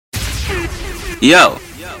Yo,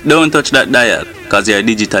 don't touch that dial, cause you're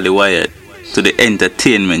digitally wired to the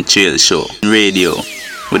Entertainment Trail Show radio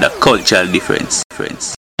with a cultural difference.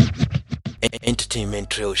 Entertainment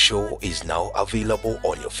Trail Show is now available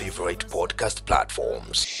on your favorite podcast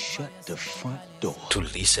platforms. Shut the front door. To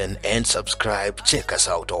listen and subscribe, check us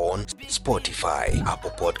out on Spotify,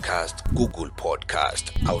 Apple Podcast, Google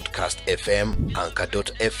Podcast, Outcast FM,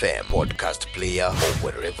 Anchor.fm, Podcast Player, or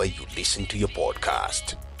wherever you listen to your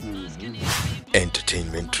podcast.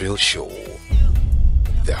 Entertainment Trail Show,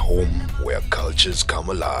 the home where cultures come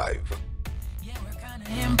alive. Yeah, we're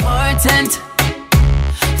kinda important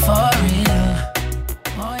for real.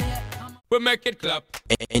 Oh, yeah. We make it clap.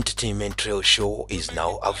 Entertainment Trail Show is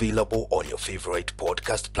now available on your favorite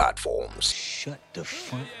podcast platforms. Shut the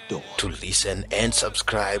front door. To listen and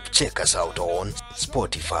subscribe, check us out on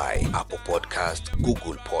Spotify, Apple Podcast,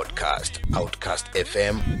 Google Podcast, Outcast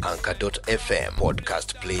FM, Anchor.fm,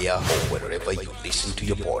 Podcast Player, or wherever you listen to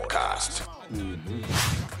your podcast.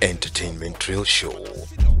 Entertainment Trail Show,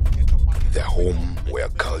 the home where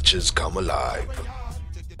cultures come alive.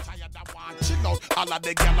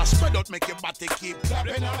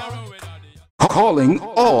 Calling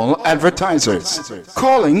all advertisers.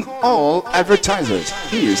 Calling all advertisers.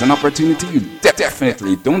 Here's an opportunity you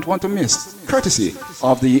definitely don't want to miss. Courtesy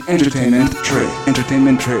of the Entertainment Trail.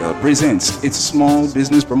 Entertainment Trail presents its small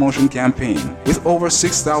business promotion campaign with over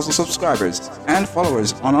 6,000 subscribers and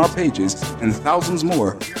followers on our pages and thousands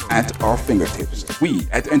more at our fingertips. We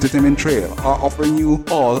at Entertainment Trail are offering you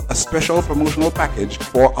all a special promotional package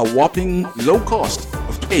for a whopping low cost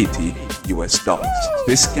of $80.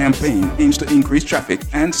 This campaign aims to increase traffic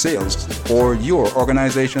and sales for your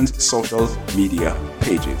organization's social media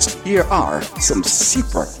pages. Here are some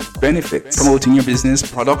super benefits: promoting your business,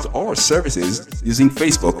 product, or services using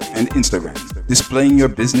Facebook and Instagram, displaying your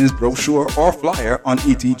business brochure or flyer on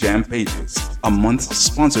ET Jam pages, a month's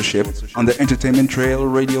sponsorship on the Entertainment Trail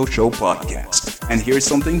Radio Show podcast. And here's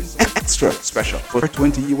something extra special: for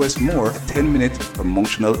 $20 more, a 10-minute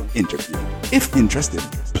promotional interview. If interested,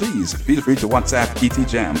 please feel free to WhatsApp ET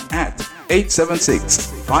Jam at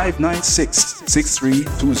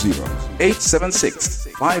 876-596-6320.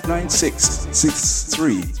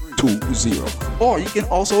 876-596-6320. Or you can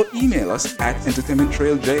also email us at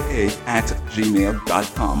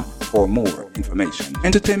entertainmenttrailja@gmail.com for more information.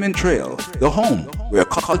 Entertainment Trail, the home where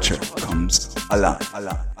culture comes alive.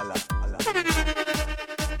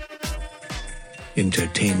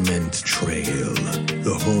 Entertainment Trail,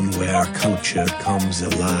 the home where culture comes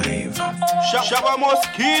alive. Shabba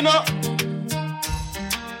Moschino.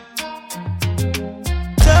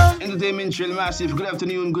 Entertainment Trail Massive. Good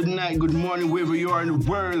afternoon, good night, good morning, wherever you are in the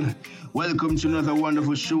world. Welcome to another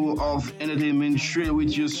wonderful show of Entertainment Trail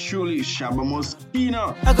with yours truly, Shabba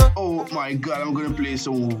Moschino. Oh my God, I'm gonna play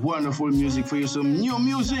some wonderful music for you, some new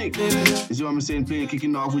music. You see what I'm saying?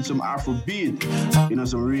 Kicking off with some Afrobeat. You know,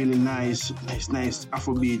 some really nice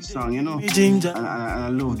Afrobeat song, you know. And I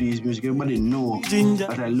love these music. Everybody know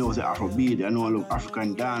that I love the Afrobeat. I know I love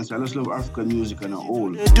African dance. I just love African music on the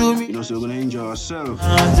whole. You know, so we're gonna enjoy ourselves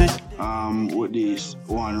with this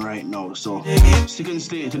one right now. So stick and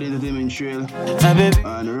stay to the Entertainment Trail.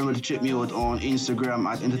 And remember to check me out on Instagram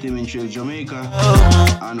at Entertainment Trail Jamaica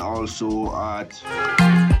and also at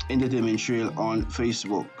Entertainment Trail on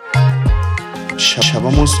Facebook. Shabba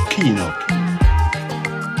Moschino.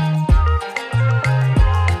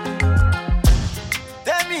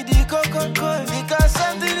 Tell me the cocoa, because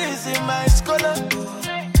something is in my skull.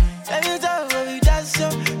 Anytime we dance,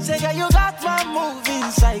 say girl, you got my moving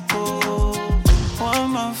psycho.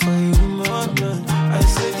 One man for you, man. I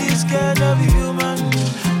say this girl love human.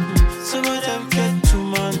 Some of them get too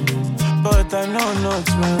man, but I know not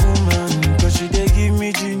my woman. Cause she dey give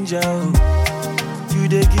me ginger, you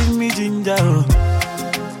dey give me ginger.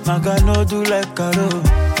 Maga no do like Karo,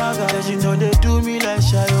 Maga she know they do me like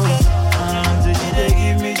Shayo. So she dey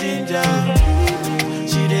give me ginger,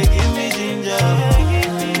 she dey give me ginger.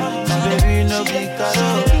 My baby no be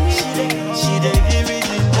Karo, she dey give me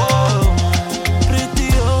ginger. Pretty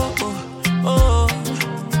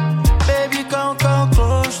baby come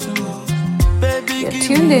close to me. Baby You're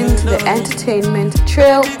tuned in to the Entertainment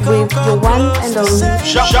Trail with your one and only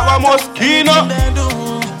Shabba Moschino.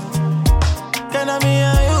 Can I be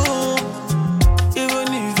you? Even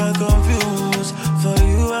if I confuse, for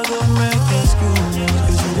you I go make excuse.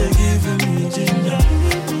 Cause you they giving me ginger,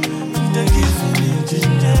 you they giving me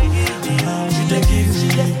ginger, you they giving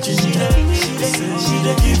me ginger, you they giving me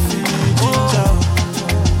ginger,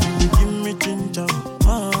 you give me ginger,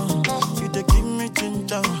 you they give me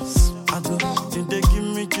ginger, I go, you they give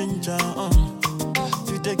me ginger,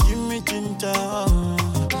 you they give me ginger,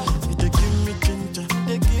 you they give me ginger.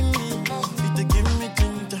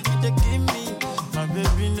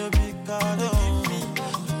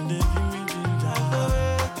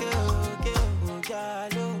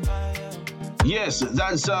 Yes,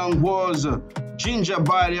 that song was Ginger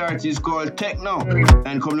by the artist called Techno.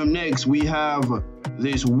 And coming up next, we have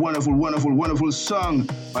this wonderful song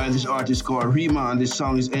by this artist called Rima, and this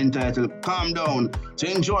song is entitled Calm Down. So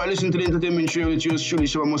enjoy listening to the entertainment show with yours truly,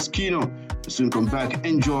 Shaba Moschino. Soon come back,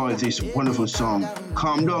 enjoy this wonderful song,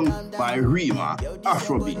 Calm Down by Rima,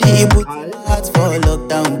 Afrobeat.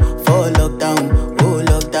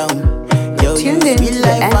 Tuned in to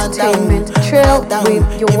the entertainment trail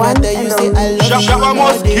with your one and only Shaba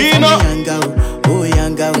Moschino. Oh,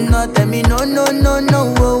 young girl, no, tell me no, oh,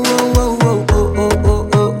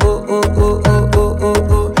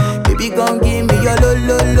 baby, gon' give me your lo.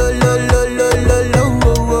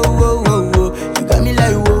 You got me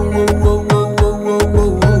like whoa.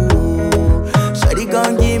 Shawty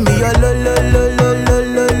gon' give me your lo.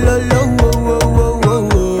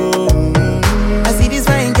 I see this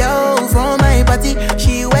fine girl from my party,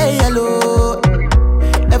 she wear yellow.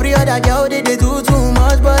 Every other girl they do too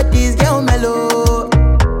much, but this girl mellow.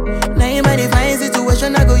 Now in my fine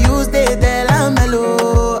situation, I go use they tell I'm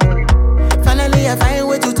mellow. Finally I find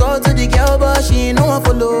way to talk to the girl, but she ain't no one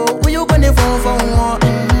follow. Who you gonna phone for one?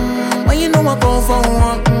 When you know I come for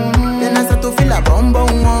one, then I start to feel a bum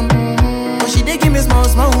one. But she dey give me small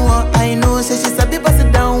one. I know, say she's a bit pass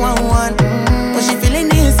it down one. But she feeling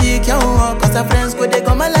insecure, cause her friends could they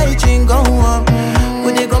come my light ring go on.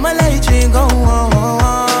 Could they come my light ring go on.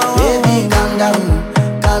 Baby, calm down.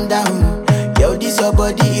 Yo, this your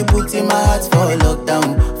body, it puts in my heart for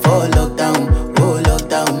lockdown, oh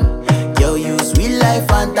lockdown. Yo, you sweet life,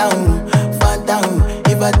 phantom.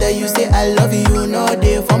 If I tell you say I love you, you know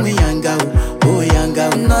they for me, young girl, oh young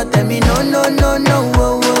girl. No, tell me no, oh.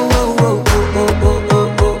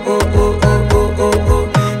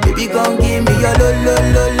 Baby, gon' give me your lo.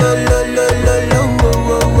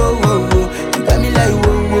 You got me like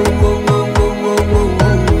whoa.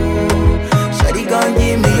 Shawty gon'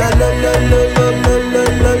 give me your lo.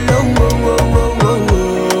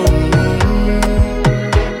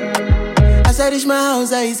 As I reach my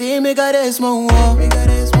house, I see me got a small wall.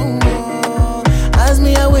 As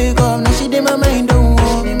me I wake up, now she did my mind don't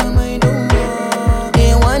walk.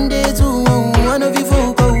 Then one day two, one of you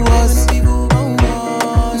folk go was.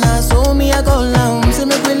 Now so me I go down, see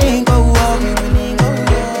me willing go walk.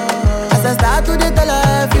 As I start to the tell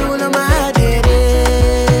her, you know my heart it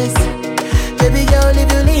is. Baby girl,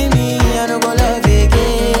 if you leave me, I don't go love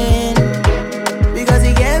again. Because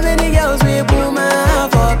you gave many girls we put my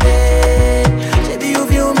heart for pain. Baby, you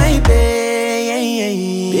feel my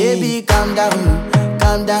pain. Baby, calm down.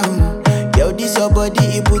 Yo, this your body,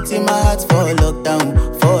 it puts in my heart for lockdown,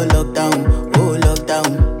 oh lockdown.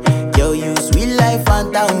 Yo, you sweet life,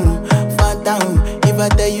 phantom. If I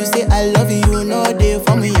tell you say I love you, you know they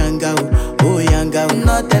for me, young girl, oh young girl.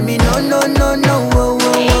 No, tell me no, oh.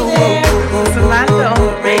 Samantha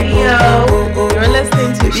on radio. You're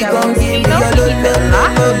listening to Shaba Moschino. Keep it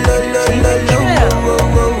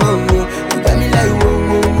locked. You got me like whoa.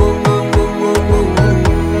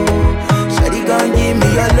 Shawty gon' give me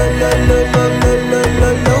your lo.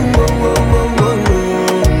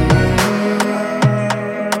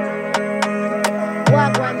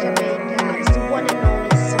 Wagwan Jamaica, it's the one and only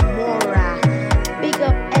Samora. Big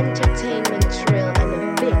up entertainment trail and a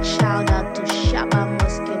big shout out to Shaba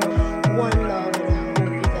Moschino. One love, and I hope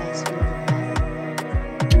you guys feel the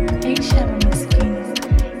vibe. Hey Shaba Moschino,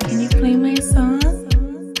 can you play my song?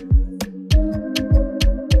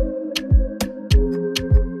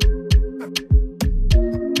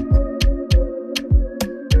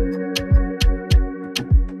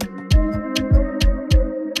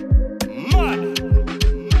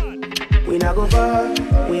 We not go far,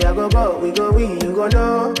 we not go go, we go win, you go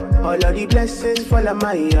know. All of the blessings fall on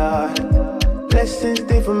my yard. Blessings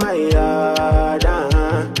stay for my yard,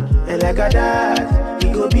 And like a dad,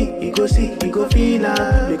 he go be, he go see, he go feel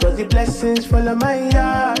because the blessings fall on my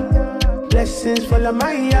yard. Blessings fall on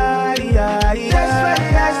my yard, That's why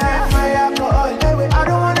I set my alcohol. I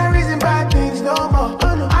don't wanna reason bad things no more.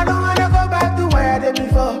 I don't wanna go back to where I did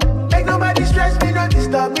before. Make nobody stress me, don't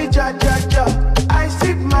disturb me, cha. I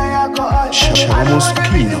sip my alcohol. I don't wanna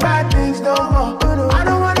reason bad things no more. I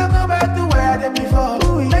don't wanna go back to where I did before.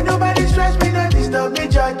 Make nobody stress me, don't disturb me,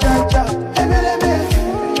 cha.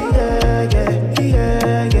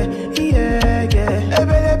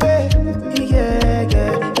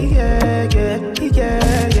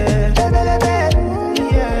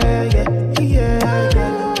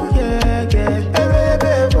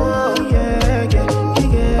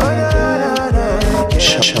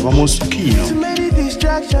 Shaba Moschino. Too many things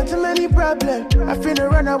distractions, too many problems. I finna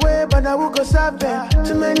run away, but I will go solve them.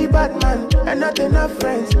 Too many bad men and not enough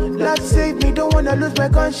friends. Lord save me, don't wanna lose my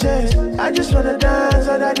conscience. I just wanna dance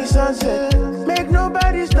under the sunset. Make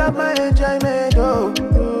nobody stop my enjoyment. Oh,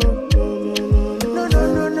 no.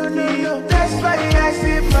 That's why I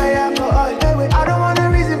sip my alcohol. I don't wanna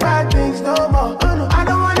reason bad things no more. I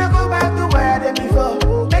don't wanna go back to where I did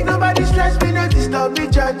before. Make nobody stress me, not disturb me,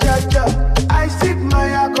 cha. I sip my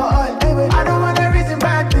alcohol. I don't wanna reason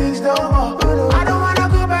bad things no more. I don't wanna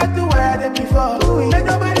go back to where I did before. Make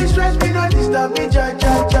nobody stress me, not disturb me, cha.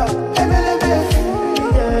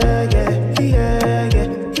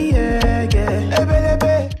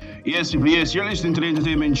 Yes, you're listening to the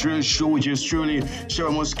Entertainment Trail Show, which is truly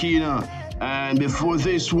Shaba Moskina. And before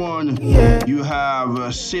this one, you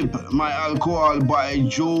have Sip My Alcohol by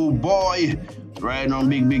Joe Boy. Right now,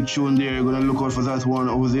 big tune there. You're gonna look out for that one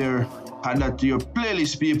over there. Add that to your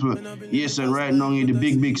playlist, people. Yes, and right now, the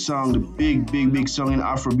big song, the big song in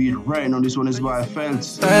Afrobeat. Right now, this one is by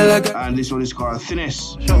Feltz. And this one is called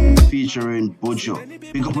Thinness, featuring Bojo.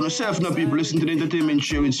 Pick up on yourself now, people. Listen to the Entertainment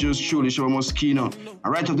Show. It's just truly Shaba Moskino.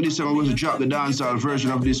 And right after this song, I'm going to drop the dancehall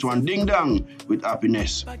version of this one, Ding Dong, with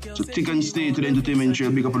Happiness. So take and stay to the Entertainment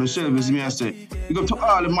Show. Pick up on yourself, as me I say. Pick up to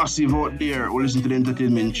all the massive out there who listen to the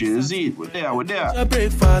Entertainment Show. Is it? We're there. A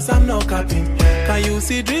breakfast, I'm not capping. Can you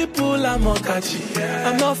see dripple? I'm not catching.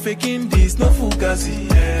 I'm not faking this, no fugazi.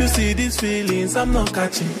 You see these feelings, I'm not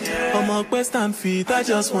catching. I'm on quest and feet, I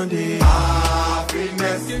just want it.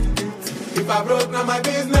 Happiness. If I broke, now my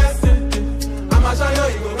business. I'ma show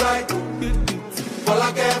you go right. All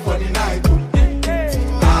I care for the night.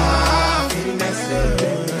 Happiness.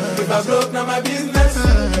 If I broke, now my business.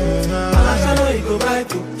 I'ma show you go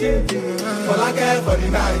right. All I care for the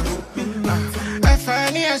night.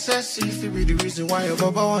 F-I-N-E-S-S-E, if it be the reason why your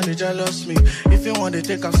baba wanna jealous me. If you want to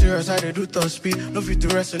take I'm serious, I do top speed. No fit to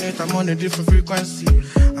resonate, I'm on a different frequency.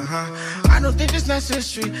 I don't think it's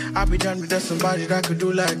necessary. I be done with that somebody that could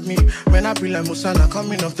do like me. When I be like Musala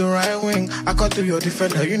coming off the right wing, I cut through your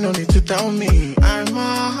defender, you no need to tell me. I'm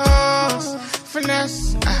a horse,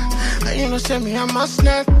 finesse. You know say me, I'm a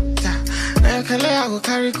snap. Now you can lay, I go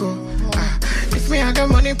carry go. If me I got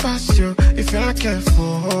money past you, if you're not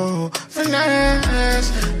careful, finesse.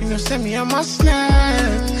 You know say me I'm a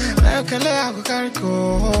snap. Like a lay I go carry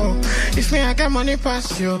go. If me I got money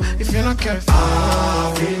past you, if you're not careful,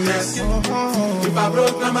 finesse. If I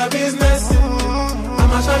broke now my business,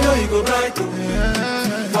 I'ma show you go bright.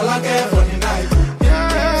 All I care for the night.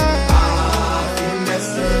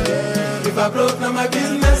 Finesse. If I broke now my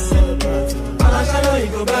business, I'ma show you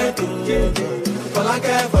go bright. All I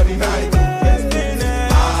care for the night.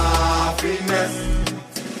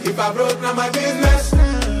 If I broke now my business,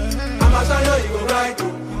 I'ma show you go right.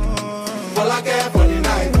 All I care for the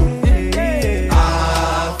night.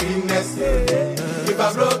 Happiness. If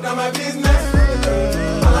I broke now my business,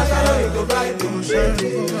 I'ma show you go right.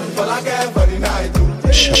 All I care for the night.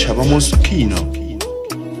 Shaba Moskino.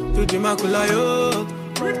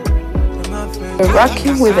 We're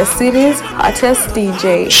rocking with the city's hottest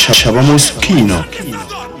DJ. Shaba Moskino.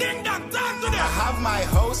 I have my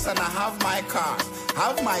house and I have my car.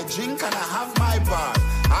 Have my drink and I have my bar.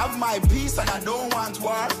 Have my peace and I don't want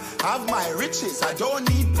war. Have my riches, I don't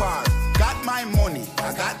need power. Got my money,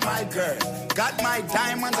 I got my girl. Got my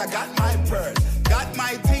diamonds, I got my pearl. Got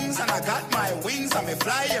my things and I got my wings. I may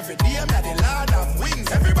fly every day, I'm the Lord of wings.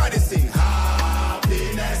 Everybody sing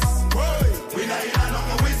happiness. We not in a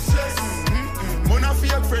number with stress. Mona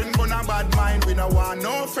fake friend, mona bad mind. We don't want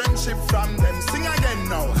no friendship from them. Sing again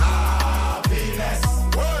now. Happiness.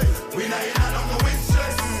 We not in a number with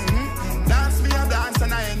stress. Dance me a dance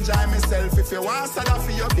and I enjoy myself. If you want to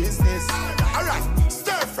for your business. Alright,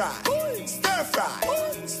 stir fry. Stir fry.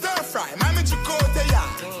 Stir fry. Mami chukote ya.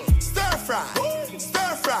 Stir fry.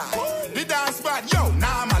 Stir fry. The dance bad. Yo,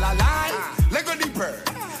 now I'm all alive. Lego the bird.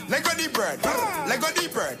 Lego the bird. Lego the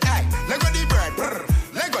bird. Hey, Lego the bird.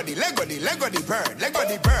 Lego the bird. Lego the bird. Lego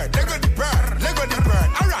the bird. Lego the bird.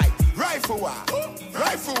 Alright, rifle war.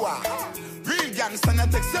 Rifle war. Real gangsta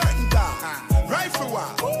not take certain dog. Rifle war.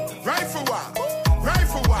 Rifle war.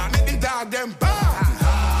 Rifle war. Make the dog them bad.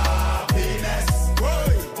 Happiness.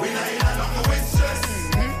 We not in a number with stress.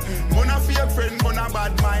 Mona fake friend, mona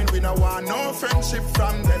bad mind. We no want no friendship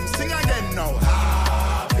from them. Sing again now.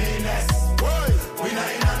 Happiness. We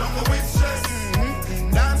not in a number with stress.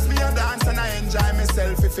 Dance me a dance and I enjoy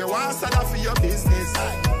myself. If you want to for your business.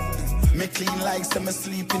 Me clean like some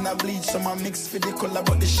sleep in a bleach. Some a mix for the color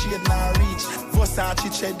but the shade not reach.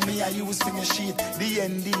 Versace shed me I use for me sheet. The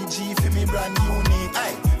NDG for me brand unique.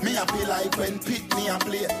 Aye, me happy like when Pit me a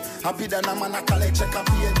play. Happy than a man a collect check a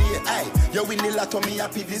pay day. Aye, you win the lotto me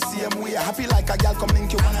happy the same way. Happy like a girl come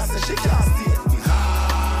link you and I say she can't stay.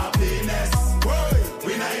 Happiness, boy,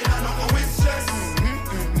 we not in a nothing with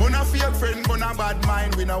stress. Mona fear friend, but a bad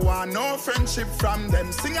mind. We no want no friendship from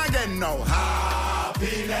them. Sing again now.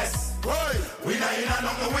 Happiness, boy, we not in a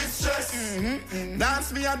nothing with stress.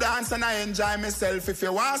 Dance me a dance and I enjoy myself. If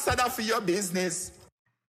you want sada for your business.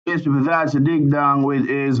 Yes, people, that's a dig down with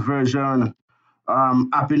his version.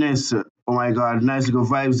 Happiness. Oh my God, nice little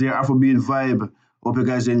vibes there. Afrobeat vibe. Hope you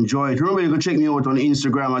guys enjoy it. Remember, you can check me out on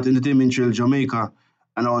Instagram at Entertainment Trail Jamaica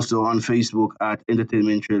and also on Facebook at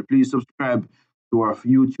Entertainment Trail. Please subscribe to our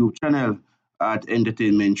YouTube channel at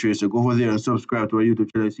Entertainment Trail. So go over there and subscribe to our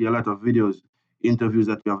YouTube channel. You see a lot of videos, interviews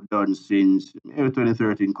that we have done since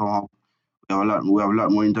 2013 come up. We have a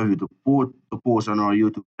lot more interviews to post on our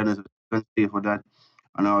YouTube channel. So you can stay for that.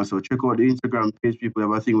 And also check out the Instagram page. People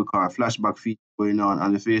have a thing we call a flashback feed going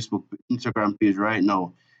on the Facebook Instagram page right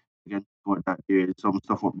now. You can put that there. There's some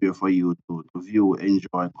stuff up there for you to view,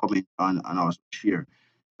 enjoy, comment on, and also share.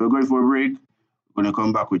 So we're going for a break. We're going to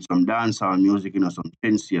come back with some dancehall music, some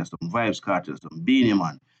Shensea, some Vybez, Kartel, some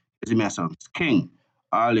Bennieman, some Skeng,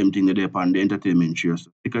 all them things there on the Entertainment Trail.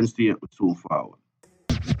 So you can stay soon forward.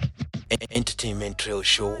 Entertainment Trail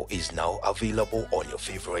Show is now available on your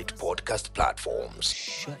favorite podcast platforms.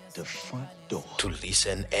 Shut the front door. To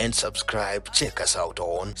listen and subscribe, check us out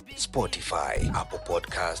on Spotify, Apple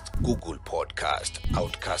Podcast, Google Podcast,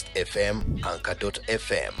 Outcast FM,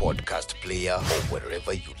 Anchor.fm, Podcast Player, or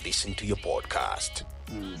wherever you listen to your podcast.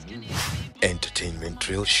 Entertainment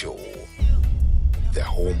Trail Show, the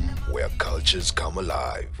home where cultures come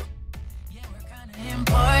alive.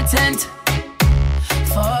 Important.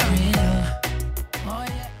 For real. Oh,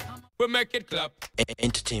 yeah. We make it clap.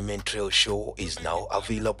 Entertainment Trail Show is now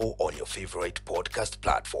available on your favorite podcast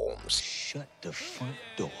platforms. Shut the front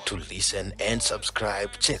door. To listen and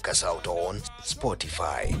subscribe, check us out on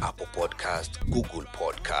Spotify, Apple Podcast, Google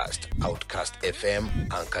Podcast, Outcast FM,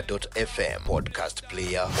 Anchor.fm, Podcast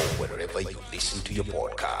Player, or wherever you listen to your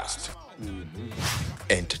podcast.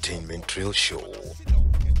 Entertainment Trail Show,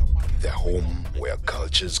 the home where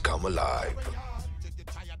cultures come alive.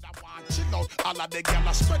 All of the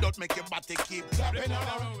girls spread out, make your body keep clapping.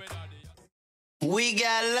 We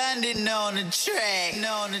got London on the track,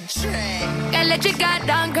 Girl, let your guard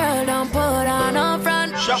down, girl, don't put on no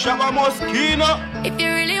front. Shabba Moschino. If you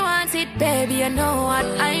really want it, baby, you know what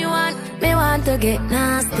I want. Me want to get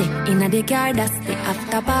nasty, inna the car, that's the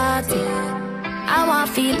after party. I want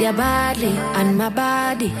to feel your body and my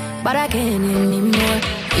body, but I can't anymore.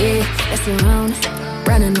 Yeah, let's go round,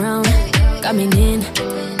 running round, coming in,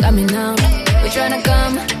 coming out. We tryna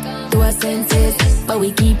come to our senses, but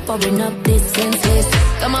we keep pouring up distances.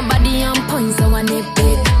 Got my body on point, so I nip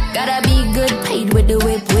it. Gotta be good, paid with the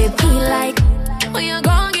whip. He like, when you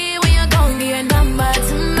gon' give your number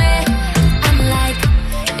to me. I'm like,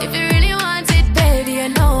 if you really want it, baby, you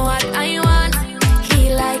know what I want.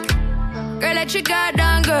 He like, girl, let your guard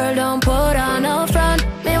down, girl, don't put on no front.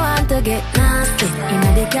 Me want to get nasty,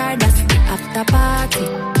 inna the car, that's the after party.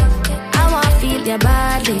 Feel your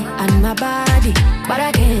body and my body, but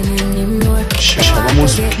I can't anymore. Shaba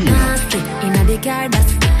Moschino. Inna the car,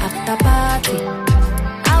 that's the after party.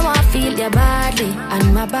 I wanna feel your body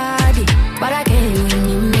and my body, but I can't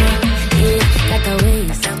anymore. Yeah, like a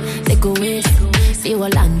waist, take a waist. See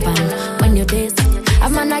what land pan when you taste.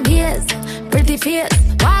 I'm on a gears, pretty fierce.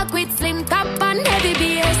 Walk with slim top and heavy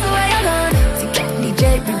bass. Where you going? To get DJ,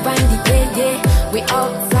 we run the yeah. We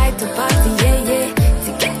outside to party, yeah.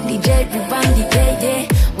 DJ, we run the yeah.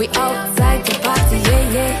 We outside to party,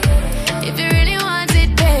 yeah. If you really want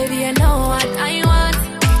it, baby, you know what I want.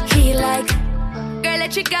 He like, girl,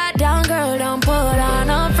 let your guard down, girl, don't put on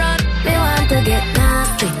no front. Me want to get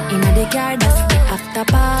nasty, inna the car, that's the after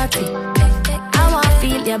party. I wanna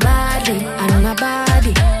feel your body and my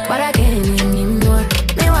body, but I can't anymore.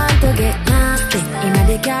 Me want to get nasty, inna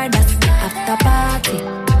the car, that's the after party.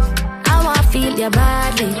 I wanna feel your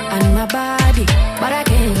body and my body, but I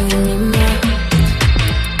can't anymore.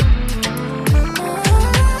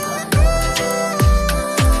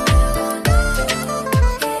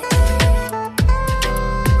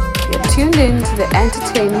 You're tuned in to the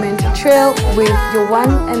Entertainment Trail with your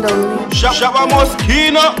one and only Shabba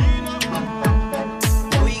Moschino.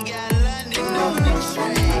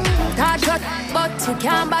 Touch cut, but you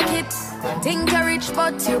can't back it. Think you rich,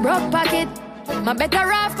 but you broke pocket. My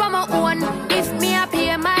better off for my own. If me a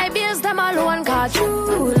pay my bills, them alone. Cause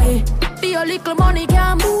truly, little money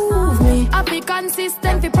can't move me. I be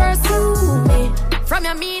consistent, fi pursue me. From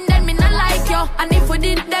your mean, then me not like you. And if we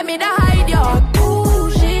did, then me da hide you.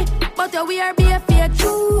 Bougie, but you wear be a fake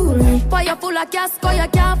jewelry. Boy, you full of casco, you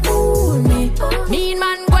can't fool me. Mean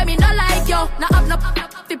man, boy, me not like you. Not have no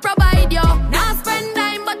fi provide you. Now spend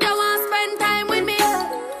time, but you want spend time with me.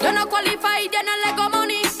 You're not qualified, you're not like a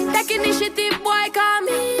money. Take initiative, boy, come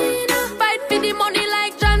in. Fight for the money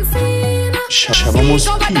like John Cena. Shaba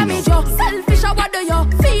Moskino. Selfish, or what do you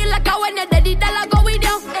feel like when you're dead, I'll go with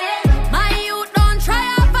you. My youth don't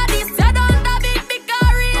try out for this. You don't have it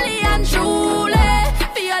because really and truly.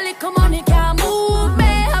 Feel like money can't move me.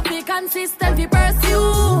 I be consistent, we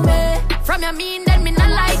pursue me. From your mean, then me not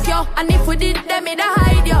like you. And if we did, then me da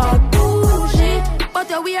hide you. Bougie, but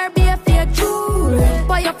you wear be a fake jewelry.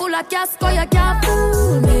 Boy, you full of casco, you can't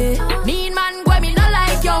fool me. Mean man, boy, me not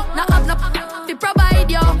like you. Not have no fi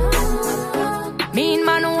provide you. Mean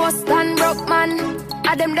man, worse than broke man.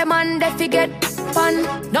 A them man, they forget fun.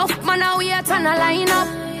 Enough man, a wait and a line up.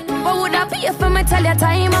 But would I pay for me tell your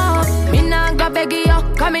time up? Me nah go beg you,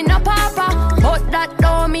 coming up papa. But that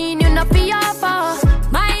don't mean you not fi offer.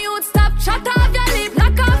 My youth stop, shut off your lip.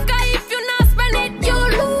 Knock off guy, if you not spend it, you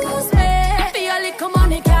lose me. Feel like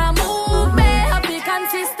money can't move me. I be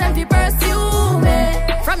consistent, fi pursue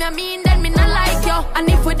me. From your mean, then me not like you. And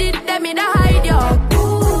if we did, then me da hide you.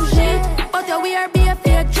 Bougie, but you wear be a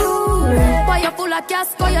fake jewelry. Boy, you full of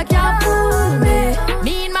casco, you can't fool me.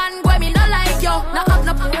 Mean man, boy, me not like you. Not have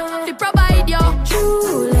no fi provide you.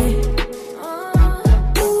 Truly.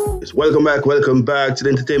 Welcome back to the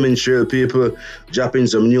Entertainment Trail, people. Dropping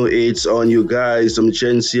some new hits on you guys, some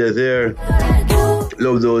Shensea there.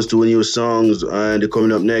 Love those two new songs, and they're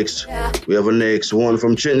coming up next. We have a next one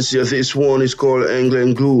from Shensea. This one is called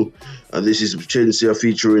England Glue, and this is Shensea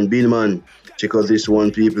featuring Bennieman. Check out this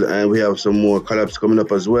one, people, and we have some more collabs coming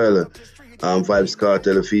up as well. Vybez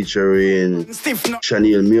Kartel featuring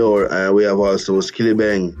Chanel Muir, and we have also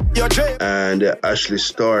Skillibang and Ashley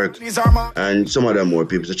Stark and some other more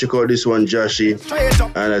people. So check out this one, Joshi,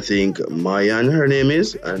 and I think Moyan, her name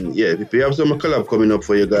is. And yeah, we have some collab coming up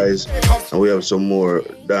for you guys, and we have some more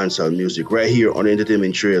dancehall music right here on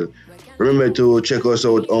Entertainment Trail. Remember to check us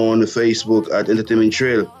out on Facebook at Entertainment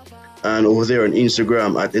Trail, and over there on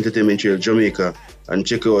Instagram at Entertainment Trail Jamaica, and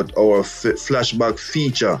check out our flashback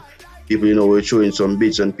feature. People, you know, we're showing some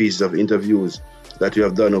bits and pieces of interviews that we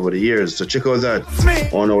have done over the years. So check out that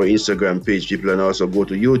on our Instagram page, people, and also go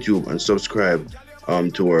to YouTube and subscribe to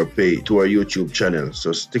our YouTube channel.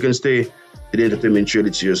 So stick and stay to the Entertainment Trail.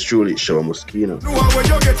 It's yours truly, Shaba Moskino.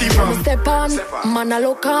 Step on, man, I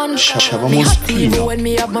look on. Shaba Me happy Moskino. when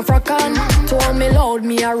me have my frack on. To me loud,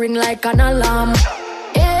 me a ring like an alarm.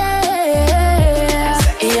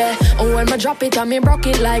 Yeah, and when me drop it and me broke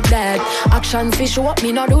it like that. Action fish up,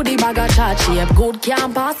 me no do the bag of chat shape. Good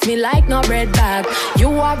can't pass me like no bread bag.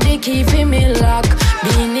 You have the key for me lock.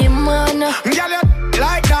 Bennieman. Girl, you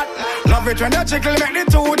like that. Love it when you tickle, make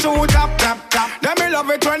the two tap, tap, tap. Then me love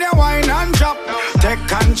it when you whine and drop. Take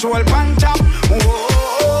control, pan tap.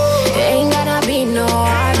 Whoa. Ain't gonna be no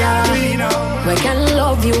other. We can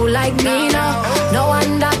love you like me now. No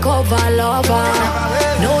undercover lover.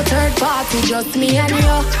 No third party, just me and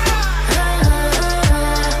you.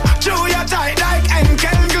 Chew your tight like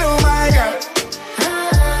Skeng glue, my girl.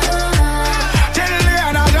 Tell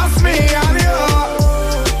Leona just me and you.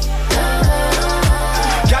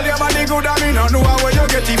 Girl, your body good and me no know where you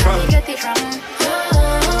get it from.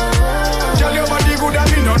 Girl, your body good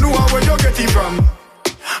and me no know where you get it from.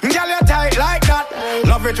 Girl, you tight like that.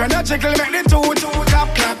 Love it when you tickle, make the two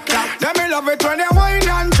clap, clap, clap. Then me love it when you whine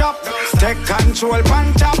and drop. Take control,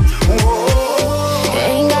 pan tap. Whoa.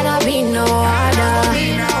 Ain't gonna be no other.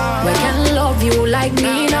 We can love you like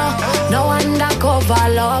me now. No undercover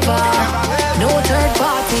lover. No third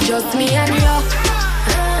party, just me and you.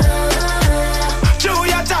 Chew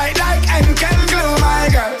your tight like Skeng glue, my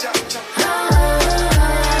girl.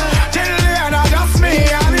 Tell Leona just me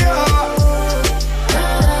and you.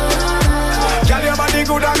 Girl, your body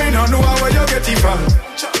good and me no know where you get it from.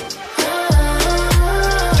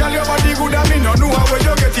 Girl, your body good and me no know where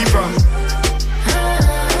you get it from.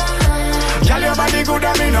 Girl, your body good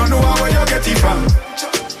and me no know where you get it from.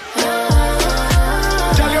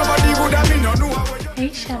 Girl, your body good and me no know where you. Hey,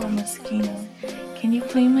 Shaba Moskino, can you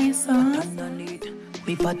play my song?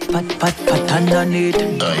 Me pat underneath.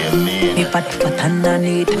 Me pat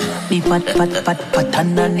underneath. Me pat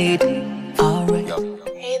underneath. Alright.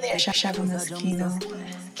 Hey there, Shaba Moskino.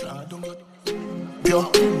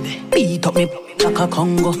 Beat up me like a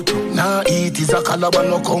Congo. Nah, it is a calabar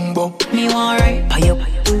no combo. Me want right pie up,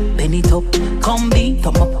 bend it up. Come beat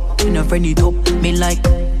up my in a a friend it up. Me like,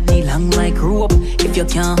 me long like rope. If you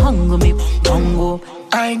can't hang with me, don't go.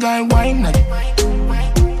 I got wine like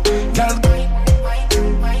girl,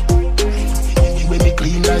 when me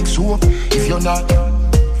clean like soap. If you're not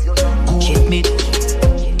good, check me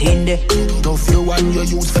in there. Tough you and you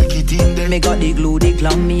use fake it in there. Me got the glue, the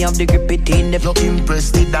glam, me have the grip it in there. You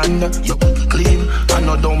impressed it and you clean and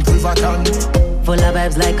no dumb privaton. Full of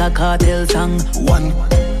vibes like a cartel song. One,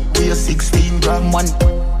 we a 16 gram. One,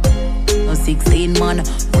 no 16 man.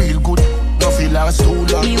 Real good, no feel last too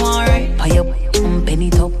long. Me want right, pay up, penny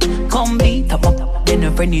top. Come beat up, then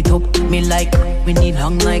a friend it up. Me like, we need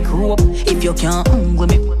long like rope. If you can't with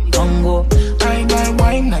me, don't go. I got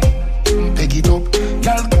wine like peg it up,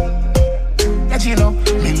 girl. Let you know,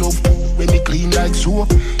 me love when me clean like soap.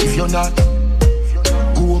 If you're not,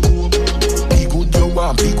 go. Be good you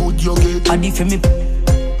want, be good you get. And if you me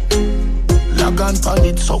log on pan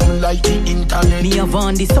it, something like the internet. Me have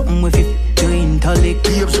on this something with it, you intellect.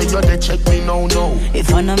 Babe say you dey check me now.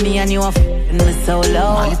 If I know me and you are me so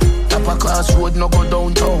low. Top a crossroad, no go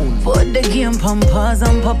downtown. Put the game pon pause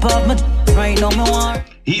and pop up my right now me want.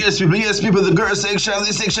 Yes, people, the girl section.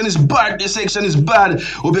 This section is bad.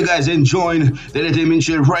 Hope you guys enjoying the Entertainment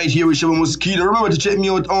Trail right here with Shabba Mosquito. Remember to check me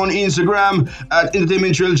out on Instagram at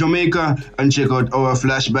Entertainment Trail Jamaica and check out our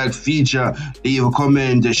flashback feature. Leave a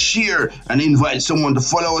comment, share, and invite someone to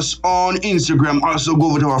follow us on Instagram. Also,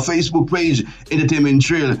 go over to our Facebook page, Entertainment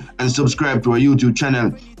Trail, and subscribe to our YouTube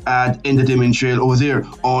channel at Entertainment Trail over there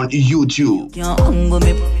on YouTube.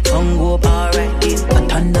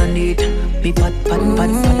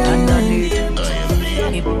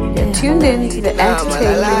 You're tuned in to the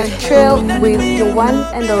Entertainment Trail with your one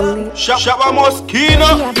and only Shabba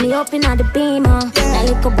Mosquito. She have me up in the beamer. That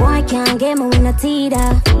little boy can't get me with no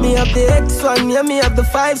teeter. Me have the X1, yeah, me have the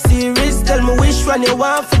 5 Series. Tell me which one you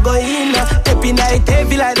want for go in. Happy night,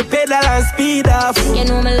 heavy like the pedal and speed off. You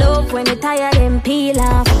know me love when you tired and peel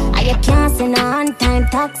off. I can't send a on-time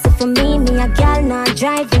taxi for me. Me a girl not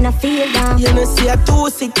driving a field down. You know see a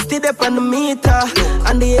 260 up on the meter.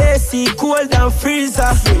 And the AC cold and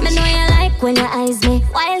freezer. Me know you like when you eyes me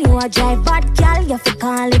while you a drive, but girl you fi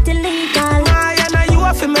call it illegal. Nah, you know you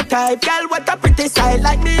a fi me type, girl. What a pretty sight,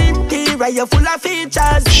 like the interior, you full of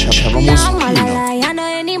features. No man a lie, I know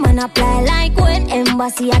any man apply like when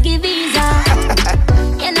embassy I give visa.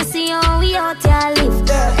 You know see how we out here live.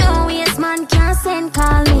 No waste man can't send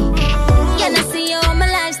call me. You know see how my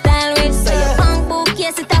lifestyle rich, so your bank book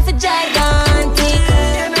yes it have a gigantic.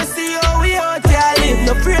 You know see how we out here live.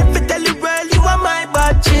 No afraid to tell the world you are my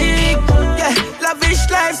bad chick. Yeah, lavish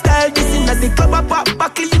lifestyle. This in the club a pop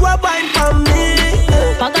buckle, you a wine for me.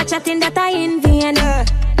 Paga chatting that I in vain.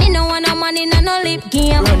 Me no want no money, no lip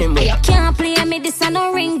game. You can't play me, this a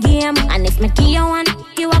no ring game. And if me give you one,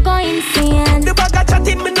 you are going insane. The bag of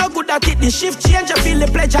chatting, me no good at it. The shift change, I feel the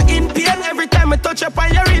pleasure in pain. Every time I touch up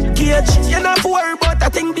on your rib cage. You not have to worry about a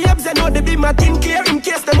thing, babes. I know they be my thing clear. In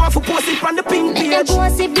case them want to post it on the pink page. Me no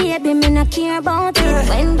post it, baby, me no care about it.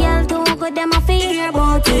 When girl too good, them a fear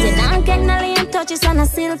about it. You not get no lame touches on a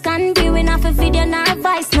silk and be. We not for video, not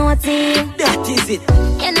voice note. That is it.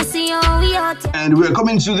 You know see how we out. And we're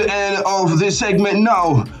coming to the end of this segment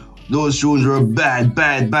now. Those tunes were bad.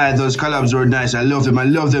 Those collabs were nice. I love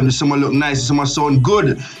them. Some look nice, some sound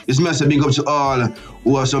good. It's must a big up to all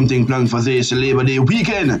who have something planned for this Labor Day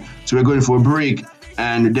weekend. So we're going for a break,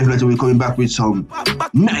 and definitely we're coming back with some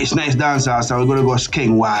nice dancers. So we're gonna go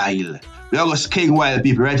Skeng wild. We are going Skeng wild,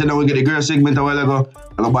 people. Right now we get the girl segment a while ago.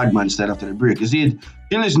 I got bad man style after the break. You see it?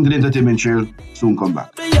 You listen to the Entertainment Trail. Soon come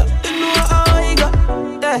back.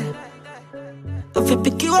 If you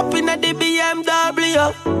pick you up in a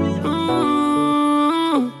BMW,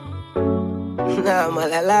 nah,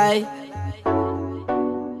 man, I lie.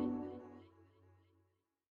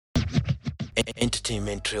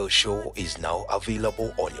 Entertainment Trail Show is now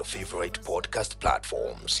available on your favorite podcast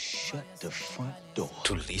platforms. Shut the front door.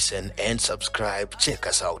 To listen and subscribe, check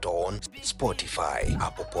us out on Spotify,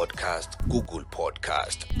 Apple Podcast, Google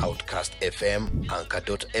Podcast, Outcast FM,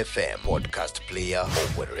 Anchor.fm, Podcast Player,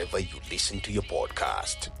 or wherever you listen to your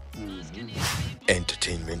podcast.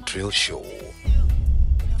 Entertainment Trail Show,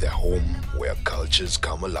 the home where cultures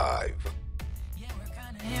come alive.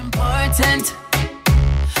 Important.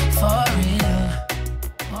 For real.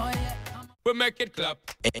 We make it clap.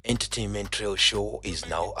 Entertainment Trail Show is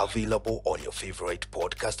now available on your favorite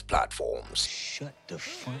podcast platforms. Shut the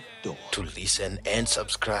front door. To listen and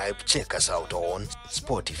subscribe, check us out on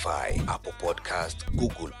Spotify, Apple Podcast,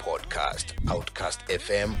 Google Podcast, Outcast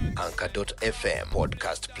FM, Anchor.fm,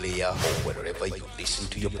 Podcast Player, or wherever you listen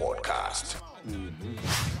to your podcast.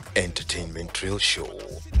 Entertainment Trail Show,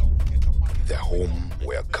 the home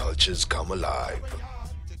where cultures come alive.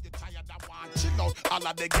 All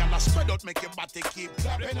of the girls spread out, make your body keep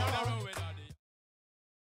clapping.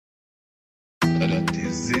 That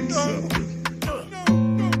is it, sir.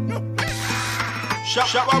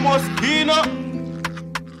 Shabba Moschino.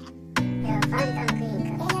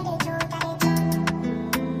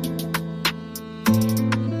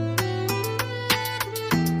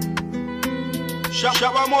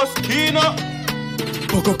 Shabba Moschino.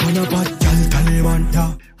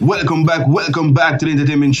 Welcome back to the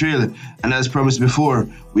Entertainment Trail. And as promised before,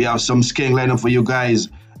 we have some Skeng lineup for you guys.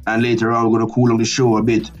 And later on, we're going to cool on the show a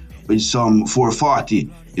bit with some 440.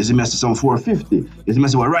 It's a mess of some 450. It's a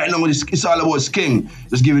mess of right now, it's all about Skeng.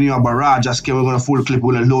 Just giving you a barrage of Skeng. We're going to full clip,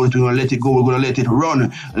 we're going to load it, we're going to let it go, we're going to let it run.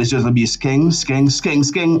 And it's just going to be Skeng,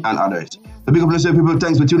 and others. So big up yourself, people.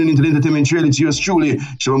 Thanks for tuning into the Entertainment Trail. It's yours truly,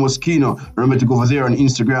 Shaba Moschino. Remember to go over there on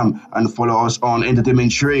Instagram and follow us on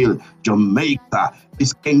Entertainment Trail Jamaica.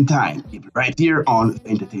 It's Skeng time. Keep it right here on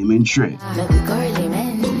Entertainment Trail. Shaba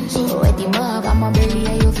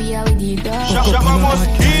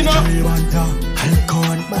Moschino.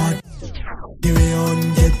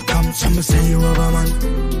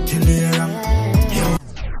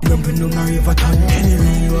 Jumping on my river town.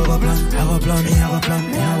 Anyway, you have a plan. Have a plan, me have a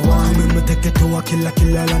plan. Me have one. Remember take it to a killer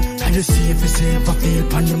land. And just see if it's safe. I feel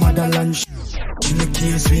pan the motherland. She make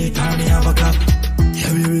it sweet, and me have a clap.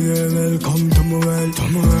 Yeah, baby girl, welcome to my world.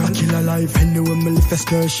 I kill a life anyway, me live a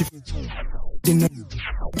stir shift. Dinner,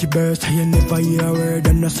 burst, I never hear a word.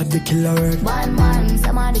 And that's a big killer word. Bad man,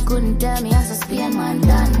 somebody couldn't tell me as a Spain man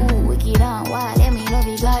done. Ooh, wicked and wild, let me love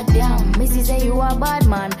you, goddamn. Missy say you a bad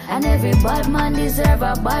man, and every bad man deserve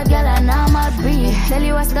a bad girl, and I'm a breed. Tell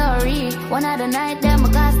you a story, one of the night, them a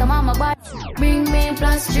cast them on my body. Bring me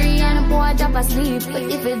 +3 and a boy drop asleep. But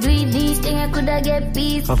if you do it, these things I coulda get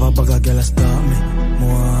peace. Papa bag a girl a start me,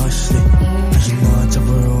 more Ashley. And she march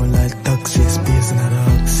over road like taxi, space in a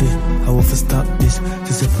taxi. I will for stop this,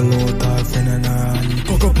 she say follow out her friend and her hand.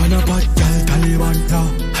 Cock up on a bad girl, Taliban, yeah,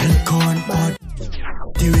 Halcon, bad.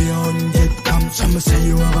 The way on get come, some say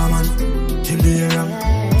you have a man. In the air,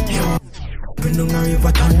 yeah. Been on a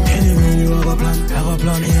river town, anyway you have a plan. Have a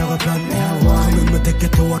plan, me have a plan, me have one. Remember take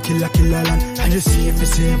it to a killer land. And just see if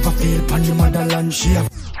it's safe, I feel pan the motherland. She have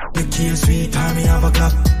the key sweet, and me have a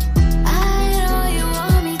clap. I know you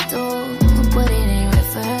want me to put it in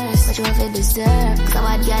reverse, but you have to disturb. Cause a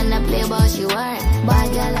bad girl not play about she work.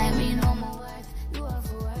 Bad girl like me no more worth. You have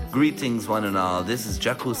to work. Greetings one and all, this is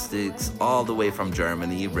Jacoustics all the way from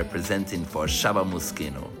Germany representing for Shaba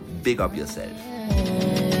Moschino. Big up yourself.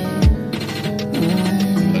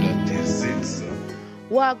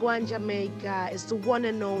 Wagwan Jamaica is the one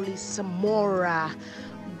and only Samora.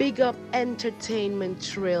 Big up Entertainment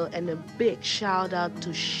Trail and a big shout out to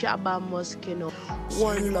Shaba Moschino.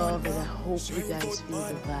 One love, and I hope you guys feel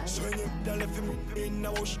the vibe.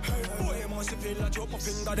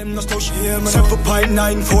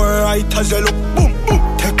 7.94 right as you look. Boom, boom.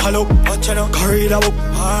 Take a look. Watch out, carry the book.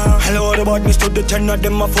 Hello, the badness to the 10 of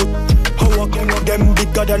them a foot. How I come up them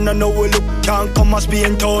bigger than I know we look. Can't come and be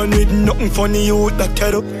in town with nothing funny you that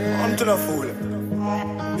tear up. I'm to the fool.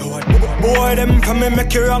 Boy, them from me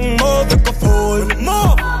make you wrong move, make a fool.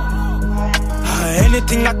 Move!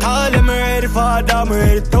 Anything at all, I'm ready for that, I'm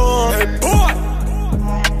ready to. Hey, boy!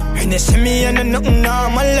 When they see me and nothing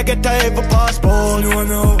normal, I get a heavy passport.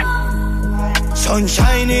 No.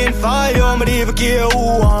 Sunshine in fire, I'm never care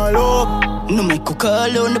who I love. No make a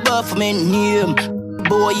call on the bar for me name.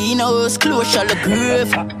 Boy, you know, it's close to the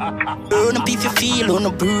grave. Burn up if you feel on the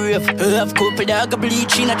brave. Have couple dog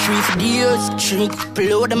bleach in a tree for years. Drink,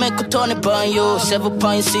 blood, make a ton upon you.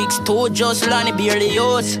 7.6, 2 just line barely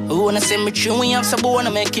yours. Who wanna send me through, we have some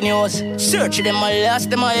wanna making yours. Search them, my last,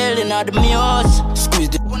 them, my hell, and all the mirrors. Squeeze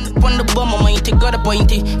the one the bum, my mighty got a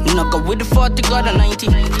pointy. Knock up with the 40, got a 90.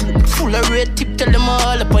 Full of red tip, tell them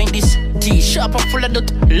all the point this. T-sharp and full of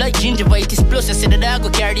dot, like gingivitis. Plus, I said that I go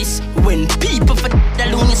carry this. When people for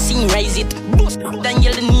alone, you see rise it. Bust then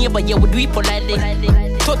yell the neighbor, yeah, we do it politely.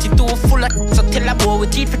 32 full of so tell a boy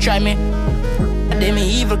with teeth for try me. They me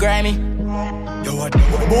evil grimy. Yo, what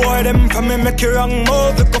boy, them from me make you wrong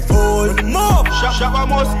move, like a fool. Move! Shaba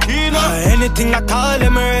Moschino. Anything at all,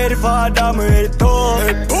 I'm ready for that, I'm ready to.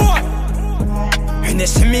 Hey, boy! When they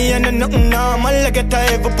see me and nothing normal, I get a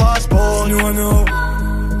heavy passport. No.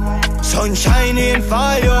 Sunshine in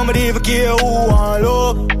fire, I'm never care who I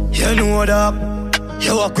love. You know that.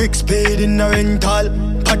 You a quick speed in the rental.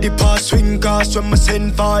 Body pass swing cast when me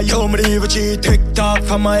send for you. Me leave a cheat TikTok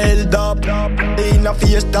from my held up. In a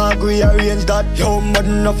face dog we arrange that. Yo, mud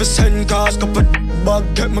enough a send cast. Couple bag.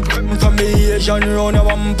 Take me from the Asian round a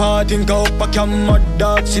one part. Think up a cam mad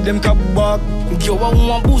dog, see them crab walk. Yo, I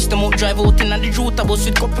want boost them out, drive out in the Jota bus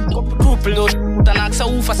with couple those and ask a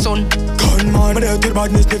who for son. Gunman, I tell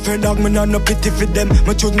badness different dog, man, no pity for them.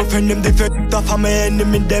 My choose my friend them different, tough I'm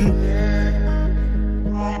enemy them.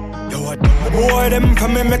 Yo, what boy them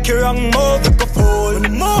from me make you wrong move, you go fall in the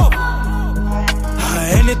move.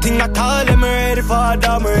 Anything at all, I'm ready for that,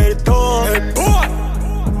 I'm ready to. Hey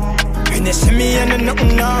boy, when they see me and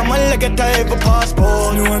nothing normal, I get a heavy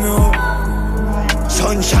passport. No, no.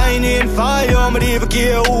 Sunshine and fire, I'm never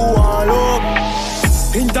care who all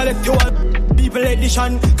up. Intellectual people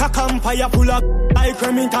edition, cock and fire full of like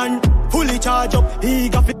Remington. Fully charge up, he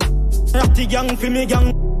got fit. Ratty gang for me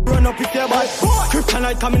gang, run up with your bad.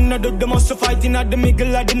 Kryptonite coming out of the muscle fighting at the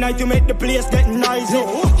middle of the night to make the place get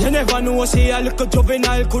noisy. You never know, say a little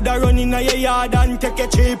juvenile coulda run in your yard and take a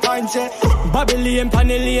cheap and say Babylon,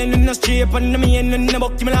 Panellian in the street and the main and the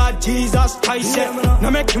buck him Lord Jesus Christ. Now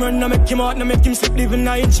make him run, now make him out, now make him sleep living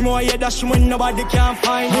an inch more. Yeah, that's when nobody can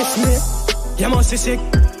find this me. You must be sick.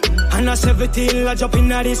 And a 17, I jump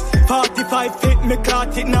in at this 45 feet, me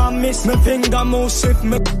caught it, now miss. Me finger move swift,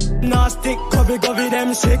 me now stick. Covey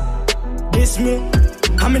them sick. This me,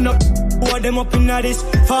 coming up, board them up in at this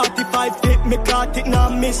 45 feet, me caught it, now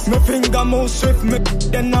miss. Me finger move swift, me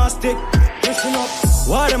them now stick. Listen up,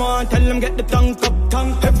 what them on, tell them get the tongue up.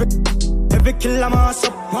 Every kill a mass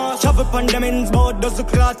up. Shove up on them ends, board does a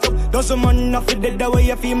clot up. Does a man off it dead the way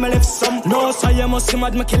you feel me left some. No, so you must see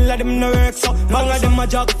mad, my killer them no work so. Bang of them a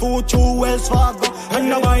jack food, 2 Wells Fargo. And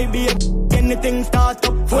now I be anything start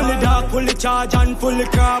up. Fully dark, fully charge and fully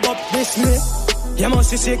crab up. This me, you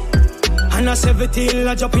must be sick. And a 17,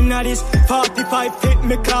 I jump in at this 45 feet,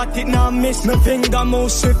 me caught it, now miss. Me finger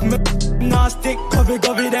move swift, me now stick.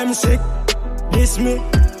 Covey them sick. This me,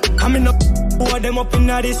 coming up, board them up in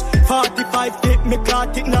at this 45 feet, me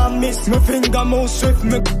caught it, now miss. Me finger move swift,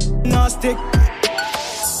 me now stick.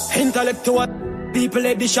 Intellectual people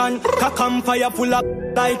edition, cock and fire full of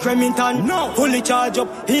like Remington. No, fully charge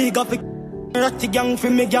up, he got the ratty gang for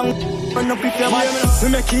me gang. Run up with your man, we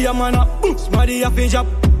make you a man up. Smarty a fish up,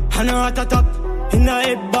 and a rat a top. In a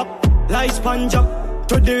head back, like sponge up.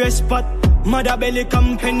 To the rest spot, mother belly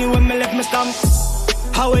company when me left me stamp.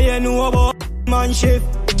 How you know about man shift?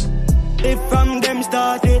 If from them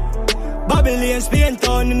started, Babylon, Spain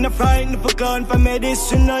town in the frightened for clown for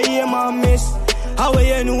medicine, I hear my miss. How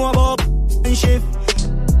you know about man shift?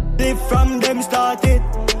 If from them started,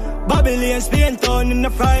 Babylon, Spain town in the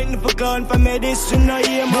frightened for clown for medicine, I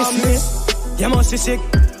hear my miss. You must be sick.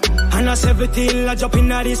 And a 17, I jump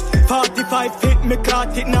in at this 45 feet, me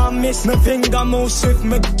caught it, now miss. Me finger move swift,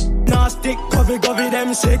 me now stick. Covey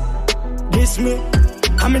them sick. This me,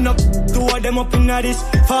 coming up, 2 of them up in at this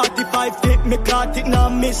 45 feet, me caught it, now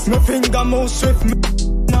miss. Me finger move swift, me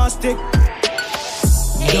now stick.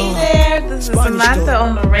 Hey there, this is Samantha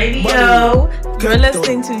on the radio. You're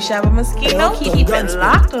listening to Shabba Mosquito. Keep it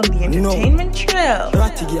locked on the Entertainment Trail.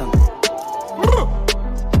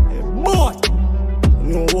 Boy,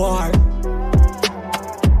 no war.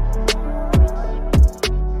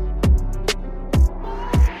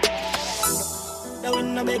 Now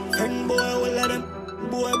when I make friend boy, all of them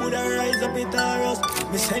boy would rise up it us.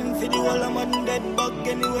 Me send for the whole of man dead bug.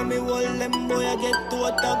 Anyway me hold them boy I get to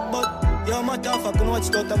attack. But yo matter fuck can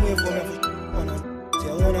watch out and wait for me. See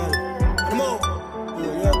I wanna move.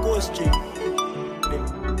 You're a ghost chick.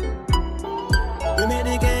 We make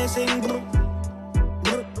the game sing bro.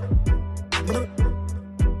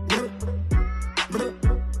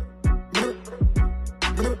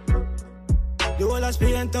 The whole of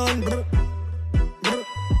Spain town bro.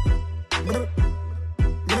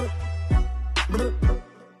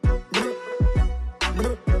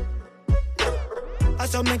 I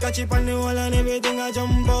saw me catch up on the wall and everything I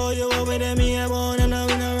jump out. You over there me a born and I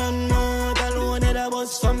win a run more. Alone at a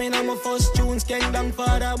bus for me now my first tune. Skeng down for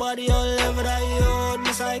the body all over the yard.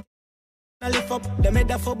 Me side I lift up, they made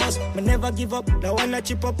that for bus. Me never give up, the one I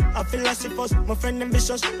chip up. I feel like first, my friend them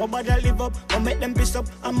vicious. My body live up, I make them piss up.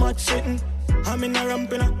 I'm not sitting, I'm in a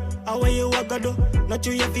ramping up. How you walk a do? Not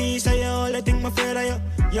you your feet, say all I think my friend of you.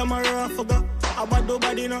 You're my rough forgot, I bad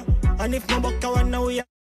nobody now. And if my buck I wanna we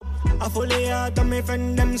I fully out of my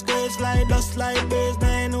friend them squares like dust like bass.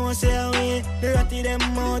 Now I know say away. The ratty them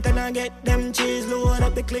out and I get them cheese. Load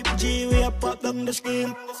up the clip G, we a pop down the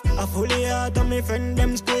screen. I fully out of my friend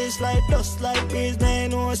them squares like dust like bass. Now I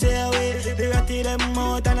know say away. The ratty them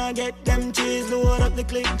out and I get them cheese. Load up the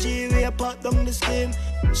clip G, we a pop down the screen.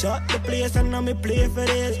 Shot the place and now me play for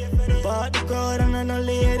this. Part the crowd and I know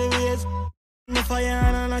lay the ways. My fire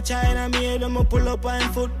and a China made them pull up on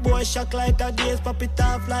foot, boy shock like a gaze, pop it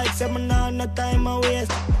off like 7 on no time I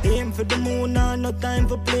waste. Aim for the moon on no time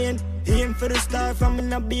for playing. Aim for the star from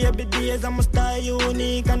in a baby days. I'm a star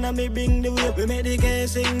unique and I may bring the whip. We make the game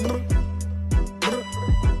sing.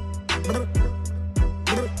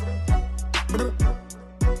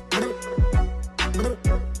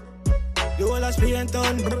 The whole of Spain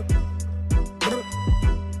town.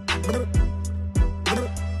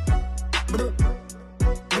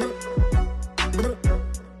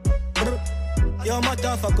 Yo,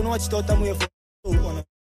 motherfucker, couldn't watch it I'm here for I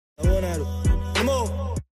wanna do. Come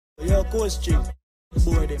on. Yo, coast street.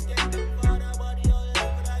 Boy, them.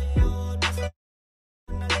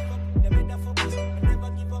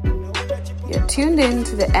 You're tuned in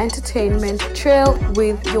to the entertainment trail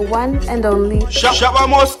with your one and only Shabba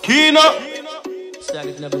Mosquito.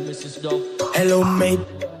 Hello, mate.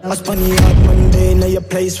 I spun you out Monday in your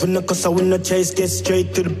place when the cause I win no chase. Get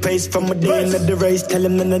straight to the pace from a day into the race. Tell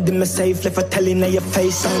him none of them are safe. Left I tell you now your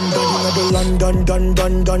face. I'm done, done.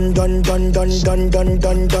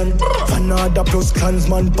 Fanada plus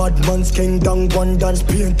clansman, bad man, Skeng, down, one dance,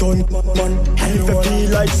 paint on, man. And if I feel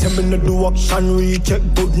like sending the do action, recheck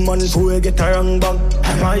good man, so we get a wrong bang.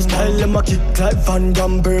 And my style, them a kick like Van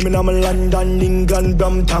Damme, Birmingham, London, England,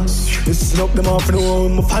 Brampton. You snuck them off, no,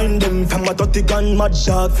 I'ma find them. From my 30 gun, mad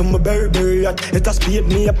dog, from my berry, it has paid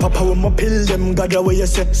me a papa when my pill them. God, the way you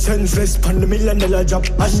say, senseless, pan the $1 million job.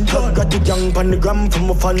 Hashtag got the gang, pan the gram, from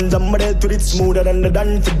my fans, I'm ready to it smoother than the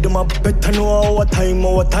dance. Fit them up, better know our time,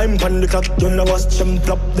 pan the clock. You know watch them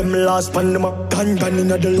flop, them last pan them up. Done in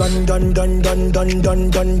the London,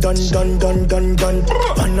 done.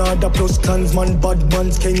 Another plus clansman, bad man,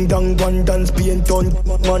 Skeng, down, one dance, paint on,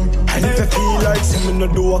 man. And if I feel like sending the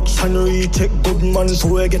do action, recheck good man, so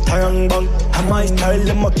we get a wrong bang. And my style,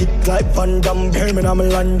 them a kick like Van Damme, Birmingham,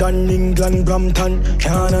 London, England, Brampton.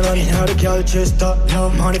 Can't the girl chase that,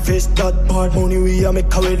 manifest that. Bad money we a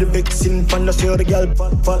make away the vixen, fan the see the girl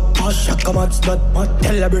fat. Shaka match that,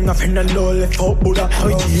 tell her bring a friend and no left out Buddha. How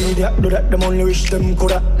it idiot do that, them only wish them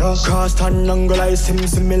coulda. Cross and angle like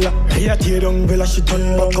similar. Here tear down villa, she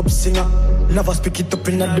turn back up singer. Never speak it up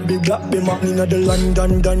in the big black bimmer. Inna the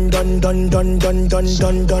London, done.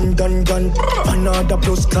 Another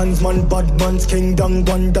plus clansman, bad man, Skeng, down,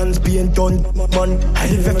 one dance, paint on, man.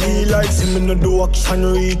 And if I feel like sending the do action,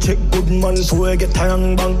 recheck good man, so we get a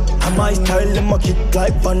wrong bang. And my style, them a kick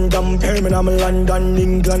like Van Damme, Birmingham, London,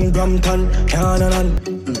 England, Brampton, Canaan.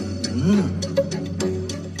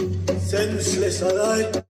 Senseless,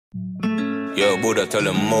 alright. Yo, Buddha, tell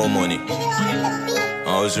them more money. I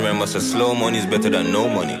always remember, so slow money is better than no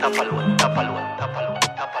money.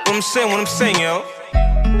 What I'm saying, yo.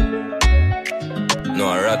 No,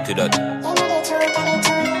 I rat to that.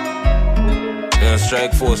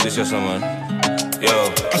 Strike force is just man.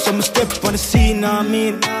 Yo. I saw me step on the scene, I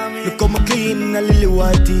mean. Look how me clean, a lily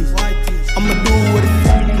whitey. I'ma do what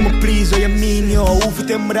I'ma please, what you mean, yo. Who for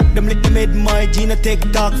them that them let them head my gene,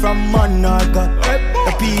 take talk from man, I got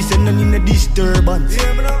the peace and none in the disturbance.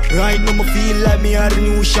 Right now me feel like me are the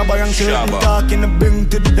new Shabba Rank. So let me talk and I bring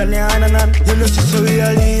to the Dananan. You know so we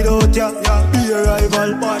a lead out, yeah. Be a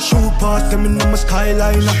rival, shoot past them in my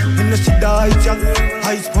skyline. You know see the heights, yeah.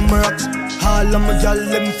 Heights from my rocks. All of my gal,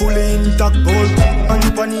 them fully intact. Gold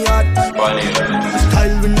and funny yard.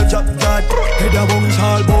 Style with no job yard. Head a bounce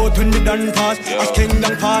all boat when they done pass. As King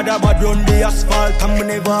and father, but run the asphalt. And we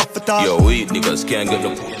never have to talk. Yo, we niggas can't get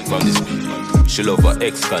no from this. She love her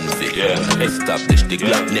ex-convict, establish the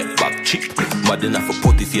black neck back cheap. Mad enough for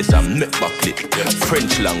putty face and neck back clip.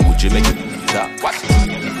 French language, you make it that. What?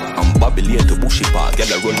 I'm Babylon to bushy park, get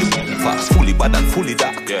a run the fast. Fully bad and fully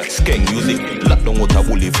dark. Skeng music, lock down out a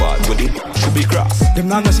boulevard. Where they should be grass. Them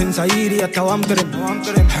nanga sense I idiot, I want to them.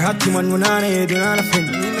 Hati man when I need, you're not a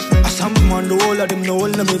friend. I some man, the whole of them, no all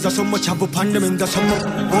of them. There's so much up upon them, there's so much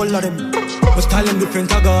all of them. My style and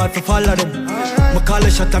different, I got for follow them. My call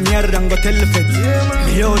a shot a mierda and go tell the feds.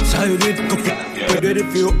 Me outside with coffee, but ready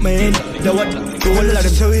for you, man. The what, the whole of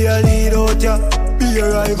them. So we all lead out, yeah. Be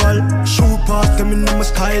a rival, shoot past them in my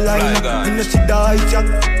skyline. In the city heights, yeah.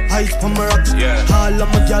 Heights from my rocks. All of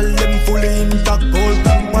my gal, them fully intact. Gold,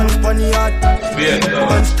 one funny yard.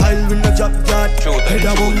 One style with no job yard. Head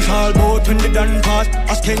a bounce all boat when they done pass.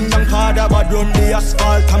 As King and father, but run the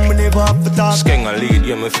asphalt. And we never have to talk. Skeng a lead,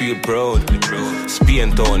 yeah, me feel proud.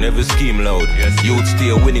 Spain town, every scheme loud. Youth stay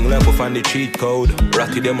a winning level, find the cheat code.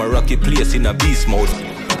 Rocky them a rocky place in a beast mode.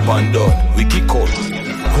 Band out, we kick out.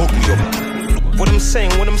 Hook me up. What I'm saying.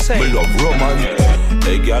 Me love Roman.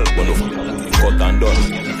 Hey girl, one of cut and done.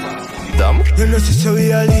 Wisdom. You know, so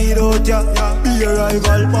we a lead out, yeah. Be a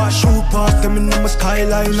rival, shoot past them in the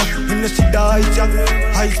skyline. You know, see the heights,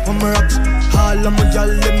 yeah. Heights from my rocks. All of my gal,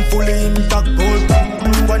 them fully intact.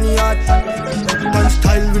 Gold, bunny yard. Dance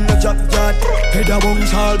style with no job yard. Head a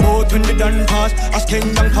bounce all boat when they done pass. As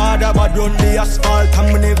Skeng and father, but run the asphalt.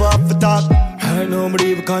 And we never have to talk. I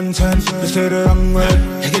nobody be concerned. You say the wrong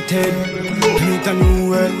word, take it head. Meet a new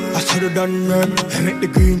world, I should have done work. I make the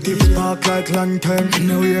green tips spark like lantern. And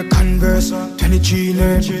now we're Converse, 23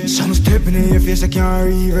 nerd. Some stepping in your face, I can't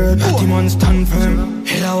revert. 30 months stand firm,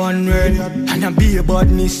 hit a one word. And I be a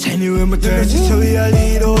badness anywhere my turn. So we a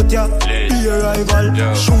lead out, yeah. Be a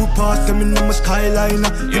rival, shoot past them in the skyline.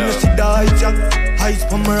 You know see the heights, yeah. Heights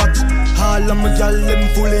from my rocks. All of my gal, them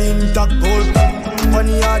fully intact. Gold,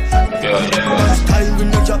 funny yard. Style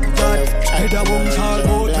with no job yard. Head a bounce all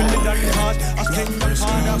boat when they done hard. I Skeng and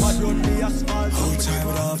father, but run the asphalt. Outside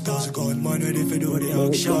with half thousand gun, man ready for do the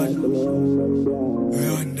action.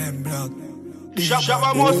 Run them block.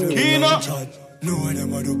 Shabba Mosquito. No one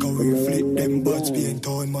them a look how we flip them butts. Being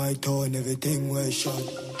torn, my tone, everything was shot.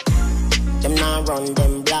 Them now run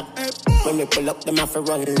them black. When we pull up, them have to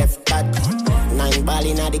run left back. 9 ball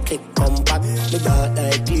inna the click, come back. Me dark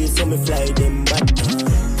like this, so me fly them back.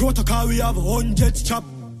 Protocol, we have 100 chop.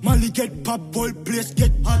 Molly get pop, whole place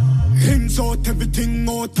get hot. Hands out, everything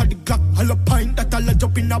out of the Glock. All a pint that all a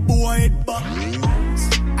jump in a boy head back.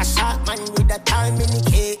 A shot man with a time in the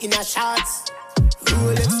K in a shots.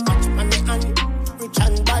 Rolex watch on the hand, rich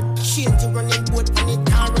and bad. Change the running boat on the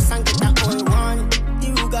Taurus and get a whole one. The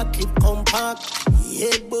Ruger clip compact.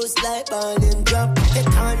 Head boost like ball and drop. The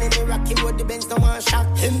turn in the Rocky Road, the Benz don't want shot.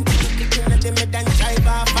 Him kicking at them and drive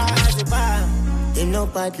off as a bar. They no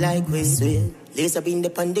bad like we swear. Lace up in the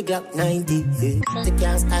Pandy Glock 90. Yeah. They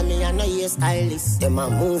can't style me, I know you're stylist. Them a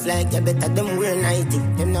move like you better, them wear 90.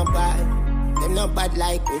 Them no bad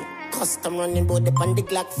like we. Custom running bout the Pandy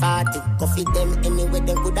Glock 40. Coffee them anyway,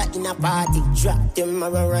 them good at in a party. Drop them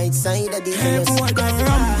on the right side of the hey, boy,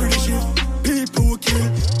 I'm pretty sure. People kill,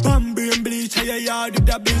 Bambi and bleach. Hey, yard with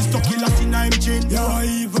the bills, stocky last in I'm chin. Yeah,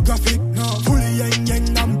 evil graphic, no. Fully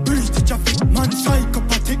yang, I'm breeze to traffic. Man,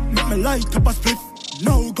 psychopathic, make me light up a split.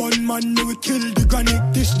 No gunman, me we kill the granny.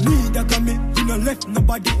 This need a gummy, we no left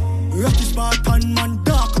nobody. Rocky Spartan, man,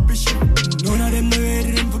 dark up his shit. None of them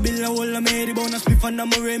ready, them for bill a whole of me. Bonus spliff and I'm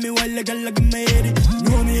me while the gal like me ready.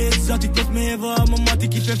 Know me exotic, but me ever I'm a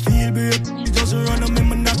matic. If you feel brave, you just run on me,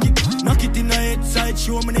 man, knock it in the head side,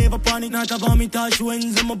 show me never panic. Not a vomitage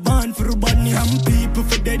wins, I'm a band for a bunny. I'm people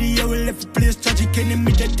for daddy, I will left the place tragic.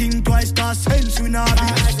 Enemy that thing twice, cause sense we not be.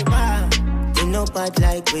 They no bad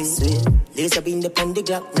like we swear. Lace up in the Pandy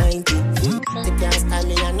Glock 90. They can't style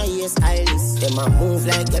me, I know you're stylist. Them a move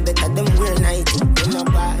like you better, them wear 90.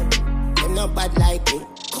 They no bad like we.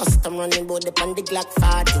 Custom running bout the Pandy Glock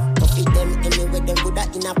 40. Coffee them anyway, them good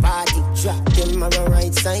at in a party. Drop them on the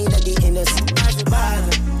right side of the innocent.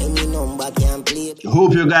 Any number can play.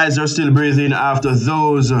 Hope you guys are still breathing after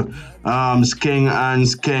those Skeng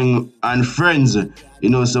and friends. You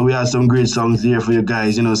know, so we have some great songs there for you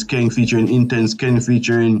guys. You know, Skeng featuring Intense, Skeng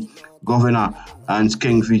featuring Governor, and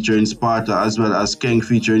Skeng featuring Sparta, as well as Skeng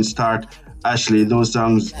featuring Start. Ashley, those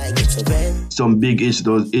songs, some big hits.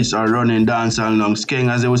 Those hits are running dancehall along. Skeng,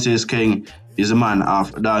 as they would say, Skeng is a man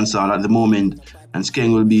of dancehall at the moment, and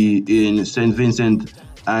Skeng will be in St. Vincent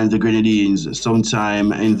and the Grenadines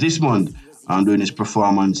sometime in this month doing his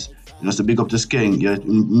performance. You know, so big up to Skeng. Your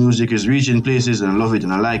music is reaching places, and I love it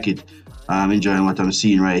and I like it. I'm enjoying what I'm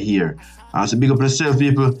seeing right here. So big up on yourself,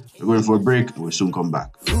 people. We're going for a break. We'll soon come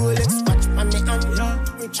back. Rolex watch on the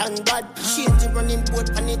hand, rich and bad. Change the running boat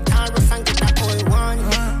on the Taurus and get a whole one.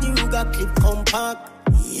 The Ruger clip compact.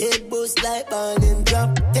 Head boost like ball and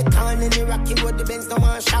drop. The turn in the Rocky Road, the Benz don't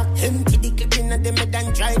want shot. Empty the clip in the mid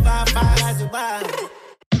and drive off as a bar.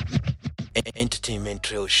 Entertainment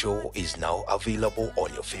Trail Show is now available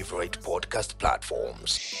on your favorite podcast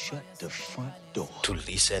platforms. Shut the front door. To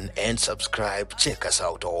listen and subscribe, check us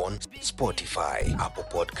out on Spotify, Apple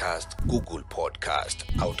Podcast, Google Podcast,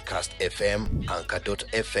 Outcast FM,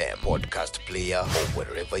 Anchor.fm, Podcast Player, or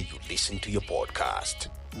wherever you listen to your podcast.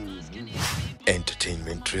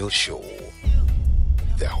 Entertainment Trail Show,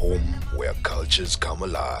 the home where cultures come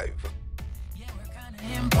alive.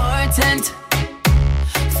 Important.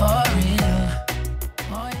 For real.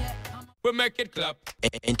 Oh, yeah. We make it clap.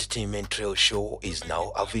 Entertainment Trail Show is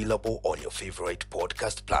now available on your favorite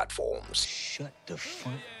podcast platforms. Shut the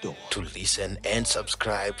front door. To listen and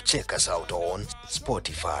subscribe, check us out on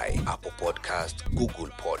Spotify, Apple Podcast, Google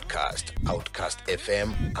Podcast, Outcast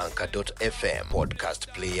FM, Anchor.fm, Podcast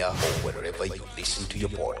Player, or wherever you listen to your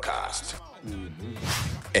podcast.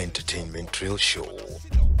 Entertainment Trail Show,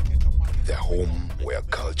 the home where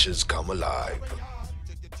cultures come alive.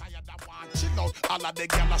 All of the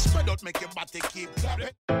gyal spread out, make your body keep clapping.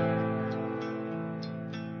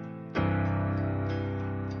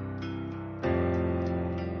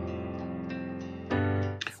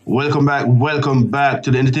 Welcome back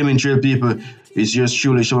to the Entertainment Trail, people. It's yours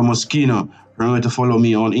truly, Shaba Moschino. Remember to follow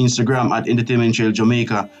me on Instagram at Entertainment Trail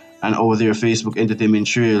Jamaica and over there, Facebook Entertainment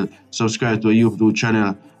Trail. Subscribe to our YouTube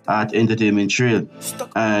channel at Entertainment Trail.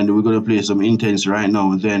 And we're going to play some intense right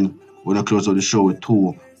now. And then we're going to close out the show with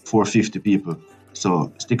 450 people.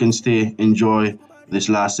 So stick and stay. Enjoy this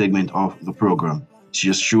last segment of the program. It's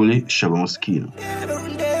yours truly, Shaba Moschino.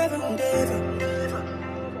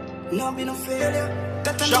 No be no failure.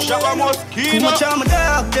 Shaba Moschino. Too much of my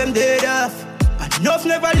dog, them dead off. Enough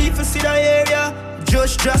never leave for see the area.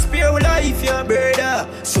 Just spare life, your brother.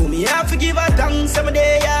 So me have to give a thanks every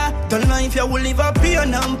day, yeah. Don't know if you will live up here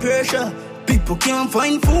and pressure. People can't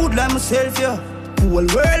find food like myself, yeah. Whole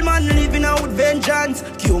world man living out with vengeance.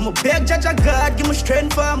 Kill my beg, judge a God, give me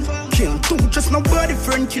strength, fam. Can't do just nobody,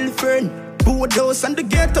 friend kill friend. Board house and the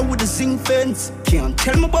ghetto with the zinc fence. Can't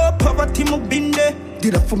tell me about poverty, my been there.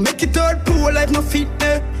 Did I for make it all poor life, no fit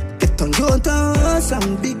there. Get on your house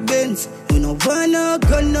and big Benz. We no want no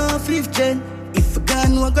gun, no 5th gen. If a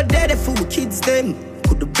gun we go dead for kids them.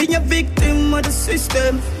 Could have been a victim of the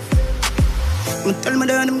system. Me tell me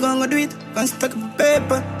that I'm gonna do it. Can't stack up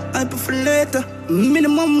paper, I prefer later.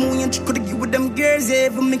 Minimum Moyan, you could give with them girls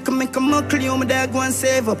ever. Make a muckle, you my dad go and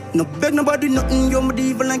save up. No beg nobody nothing, you my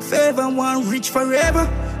evil like favor. Want rich forever.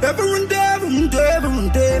 Ever and ever.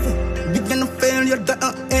 Big and a failure,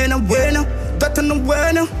 that ain't a winner. That ain't a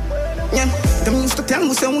winner. Yeah, them used to tell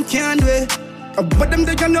me so we can't do it. But them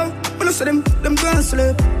they can know, when I say them gonna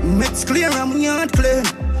sleep. Makes clear and we aren't clear.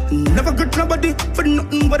 Never good nobody for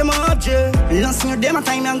nothing but them object. Last year, day my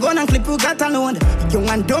time, I'm gonna clip who got alone. Young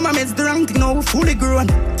and dumb, I made the wrong thing, now we fully grown.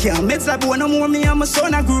 Can't make that boy no more, me and my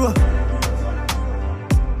son, I grew up.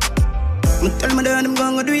 Me tell me that I'm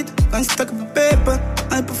gonna do it. Can't stack up paper,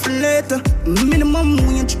 I prefer later. Minimum,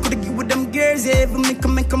 we ain't you could give with them girls ever. Make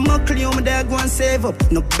a muckle, you my dad go and save up.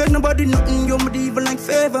 No beg nobody nothing, you my evil like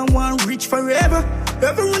favor. Want rich forever.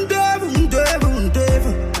 Ever and ever.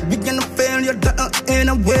 Big and a failure, that ain't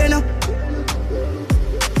a winner.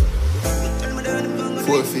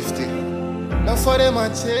 450. Now for them I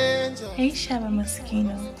change. Hey Shaba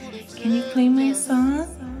Moschino, can you play my song?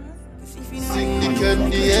 Sing the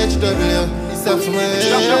HW. It's up for my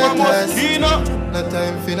head. No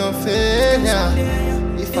time for no failure.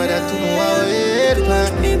 If I that to know how it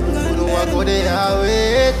plan, who do I go there how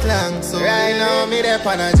it long. So right now me there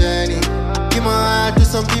on a journey. Give my heart to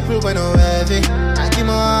some people when I'm heavy. I give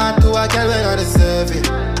my heart to a girl when I deserve it.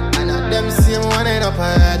 And not them same one end up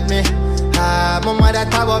at me. My mother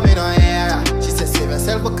talk about me no hair. She said save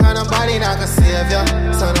yourself because nobody not gonna save you.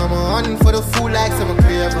 So now I'm hunting for the fool like some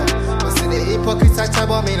craver. But see the hypocrites that talk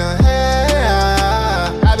about me no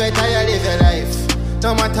hair. I better you live your life.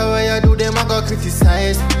 No matter what you do, them I go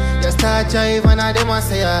criticize. You start jive and them I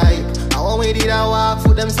say hype. And when we did a walk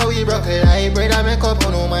for them, so we broke a life. Brother make up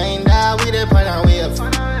on no mind that we dey pan and wave.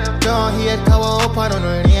 Don't hate cover up on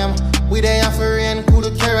no name. We dey for rain, cool to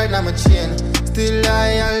carry now my chain. Still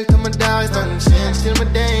loyal to my dogs, don't change. Still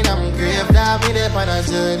my day in my grave, that me dey on a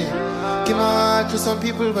journey. Give my heart to some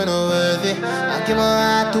people when I'm worthy. I give my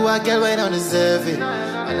heart to a girl when I deserve it.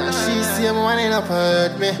 And now she see me wanting up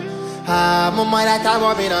hurt me. My mother talk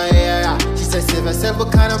about me no hair. She said save yourself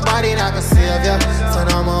because nobody not gonna save you. So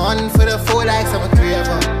now I'm on for the fool like some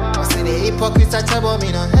craver. I see the hypocrites that talk about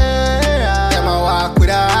me no hair. Them I walk with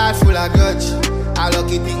a heart full of grudge. I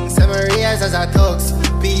lucky things I'm raised as a tux.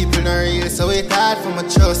 People not real, so it's hard for my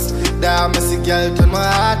trust. That messy girl turn my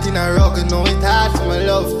heart in a rug. Know it's hard for my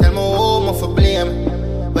love. Tell me home of a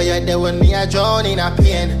blame. But you're there when me a drown in a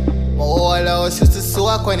pain. My whole house used to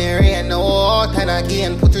soak when it rain. Now out and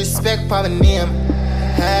again, put respect for my name.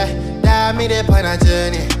 Hey, that me there on a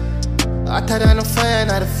journey. Hotter than a fire,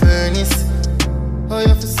 not a furnace. Oh,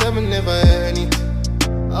 you for say me never earn it.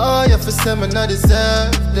 Oh, you for say me not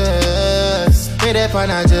deserve this. Me there on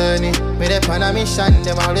a journey, me there on a mission.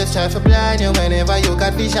 Them always try to blind you whenever you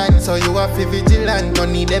got vision. So you have to be vigilant,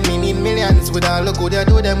 don't need them, me need millions. With all the good you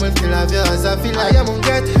do, them will still have yours. I feel like I'm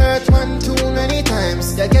get hurt one too many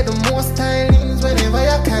times. You get the most stylings whenever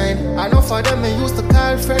you're kind. I know for them, me used to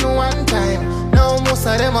call friend one time. Now most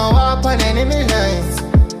of them are walk on enemy lines.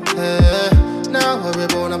 Now worry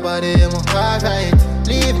about nobody, I'm alright.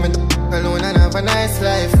 Leave me alone and have a nice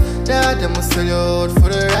life. That them must sell you out for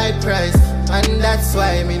the right price. And that's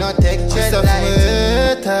why me not take jet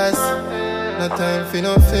haters. No time for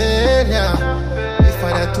no failure. If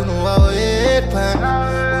I that to know how it pan,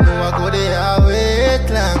 who know I go there I wait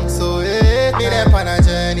long, so wait me there on a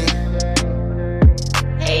journey.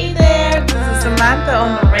 Hey there, this is Samantha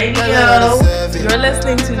on the radio. You're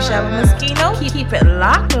listening to Shabba Moschino. Keep it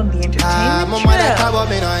locked on the entertainment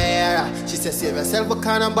trail. She said, save yourself, but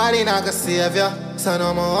can't nobody not gonna save you. So now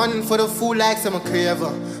I'm running for the fool like some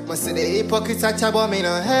craver. Must say the hypocrites are chat about me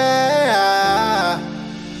no hair.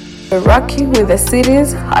 We're rocking with the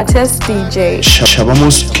city's hottest DJ, Shabba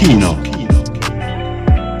Moschino.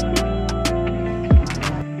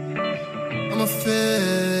 I'm a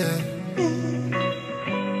fan.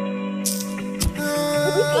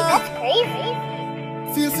 That's crazy.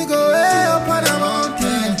 Feel to go way up on a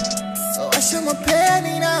mountain. So I show my pain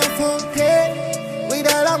in a fountain. With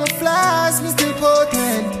all of my flaws, me still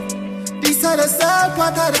potent. These are the sad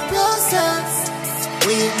part of the process.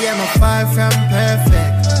 We get my far from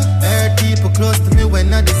perfect. Hurt people close to me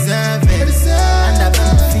when I deserve it. And I've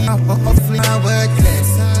been feeling awfully worthless.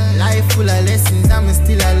 Life full of lessons, I'm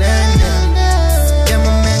still a learner. Yeah,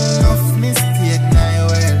 my man enough mistake now,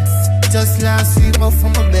 well. Just last week, off for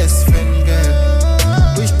my best friend, girl.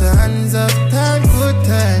 Wish the hands of time could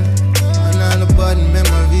turn, and all the bad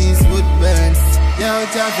memories would burn. Yo,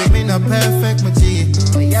 Javi, me not perfect, my G.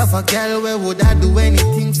 But you have a girl, where would I do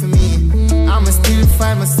anything for me? I'ma still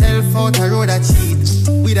find myself out a road I cheat.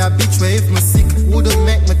 With a bitch where if my sick, wouldn't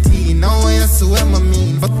make my tea. Now I see what I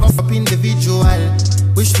mean, but up individual.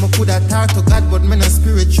 Wish me could have talked to God, but me not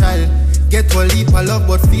spiritual. Get one leap of love,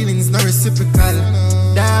 but feelings not reciprocal.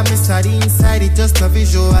 Damn, it's the inside, it just a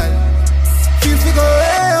visual. Feel to go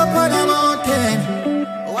way up on a mountain.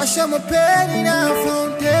 Wash out my pain in a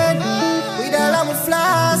fountain. With all of my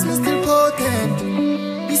flaws, me still potent.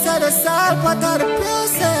 These are the sad part of the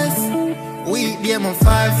process. We them I'm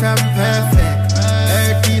far from perfect.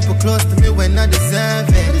 Hurt people close to me when I deserve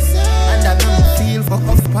it. And I make me feel for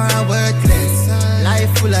off and worthless.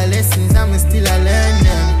 Life full of lessons, I'm still a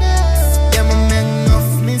learner. Yeah, my man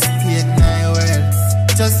enough mistake now, well.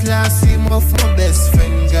 Just last week, more for my best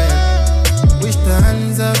friend, girl. Wish the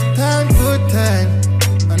hands of time could turn,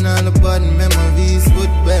 and all the bad memories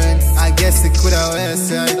would burn. I guess it could have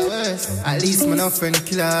worse, right? At least my no friend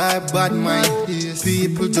killer, I bad mind.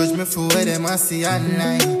 People judge me for where them I see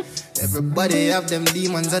online. Everybody have them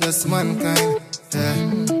demons of just mankind.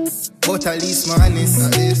 But at least my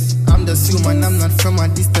honest. I'm just human, I'm not from a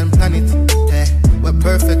distant planet. We're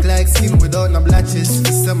perfect like skin without no blotches.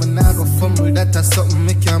 Some I go fumble, that's something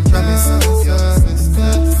me can't promise.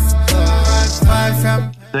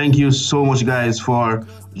 Thank you so much, guys, for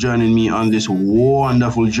joining me on this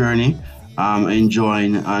wonderful journey. I'm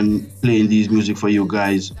enjoying and playing these music for you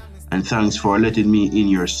guys, and thanks for letting me in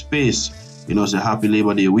your space. You know, it's a happy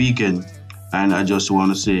Labor Day weekend, and I just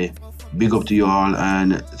want to say big up to you all,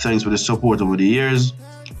 and thanks for the support over the years.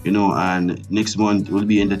 You know, and next month will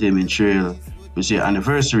be Entertainment Trail, which is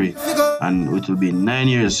anniversary, and it will be 9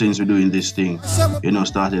 years since we're doing this thing. You know,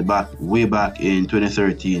 started way back in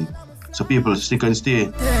 2013. So people, stick and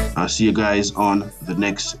stay. I'll see you guys on the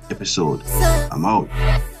next episode. I'm out.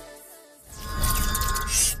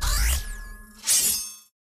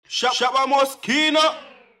 Shabba Moschino.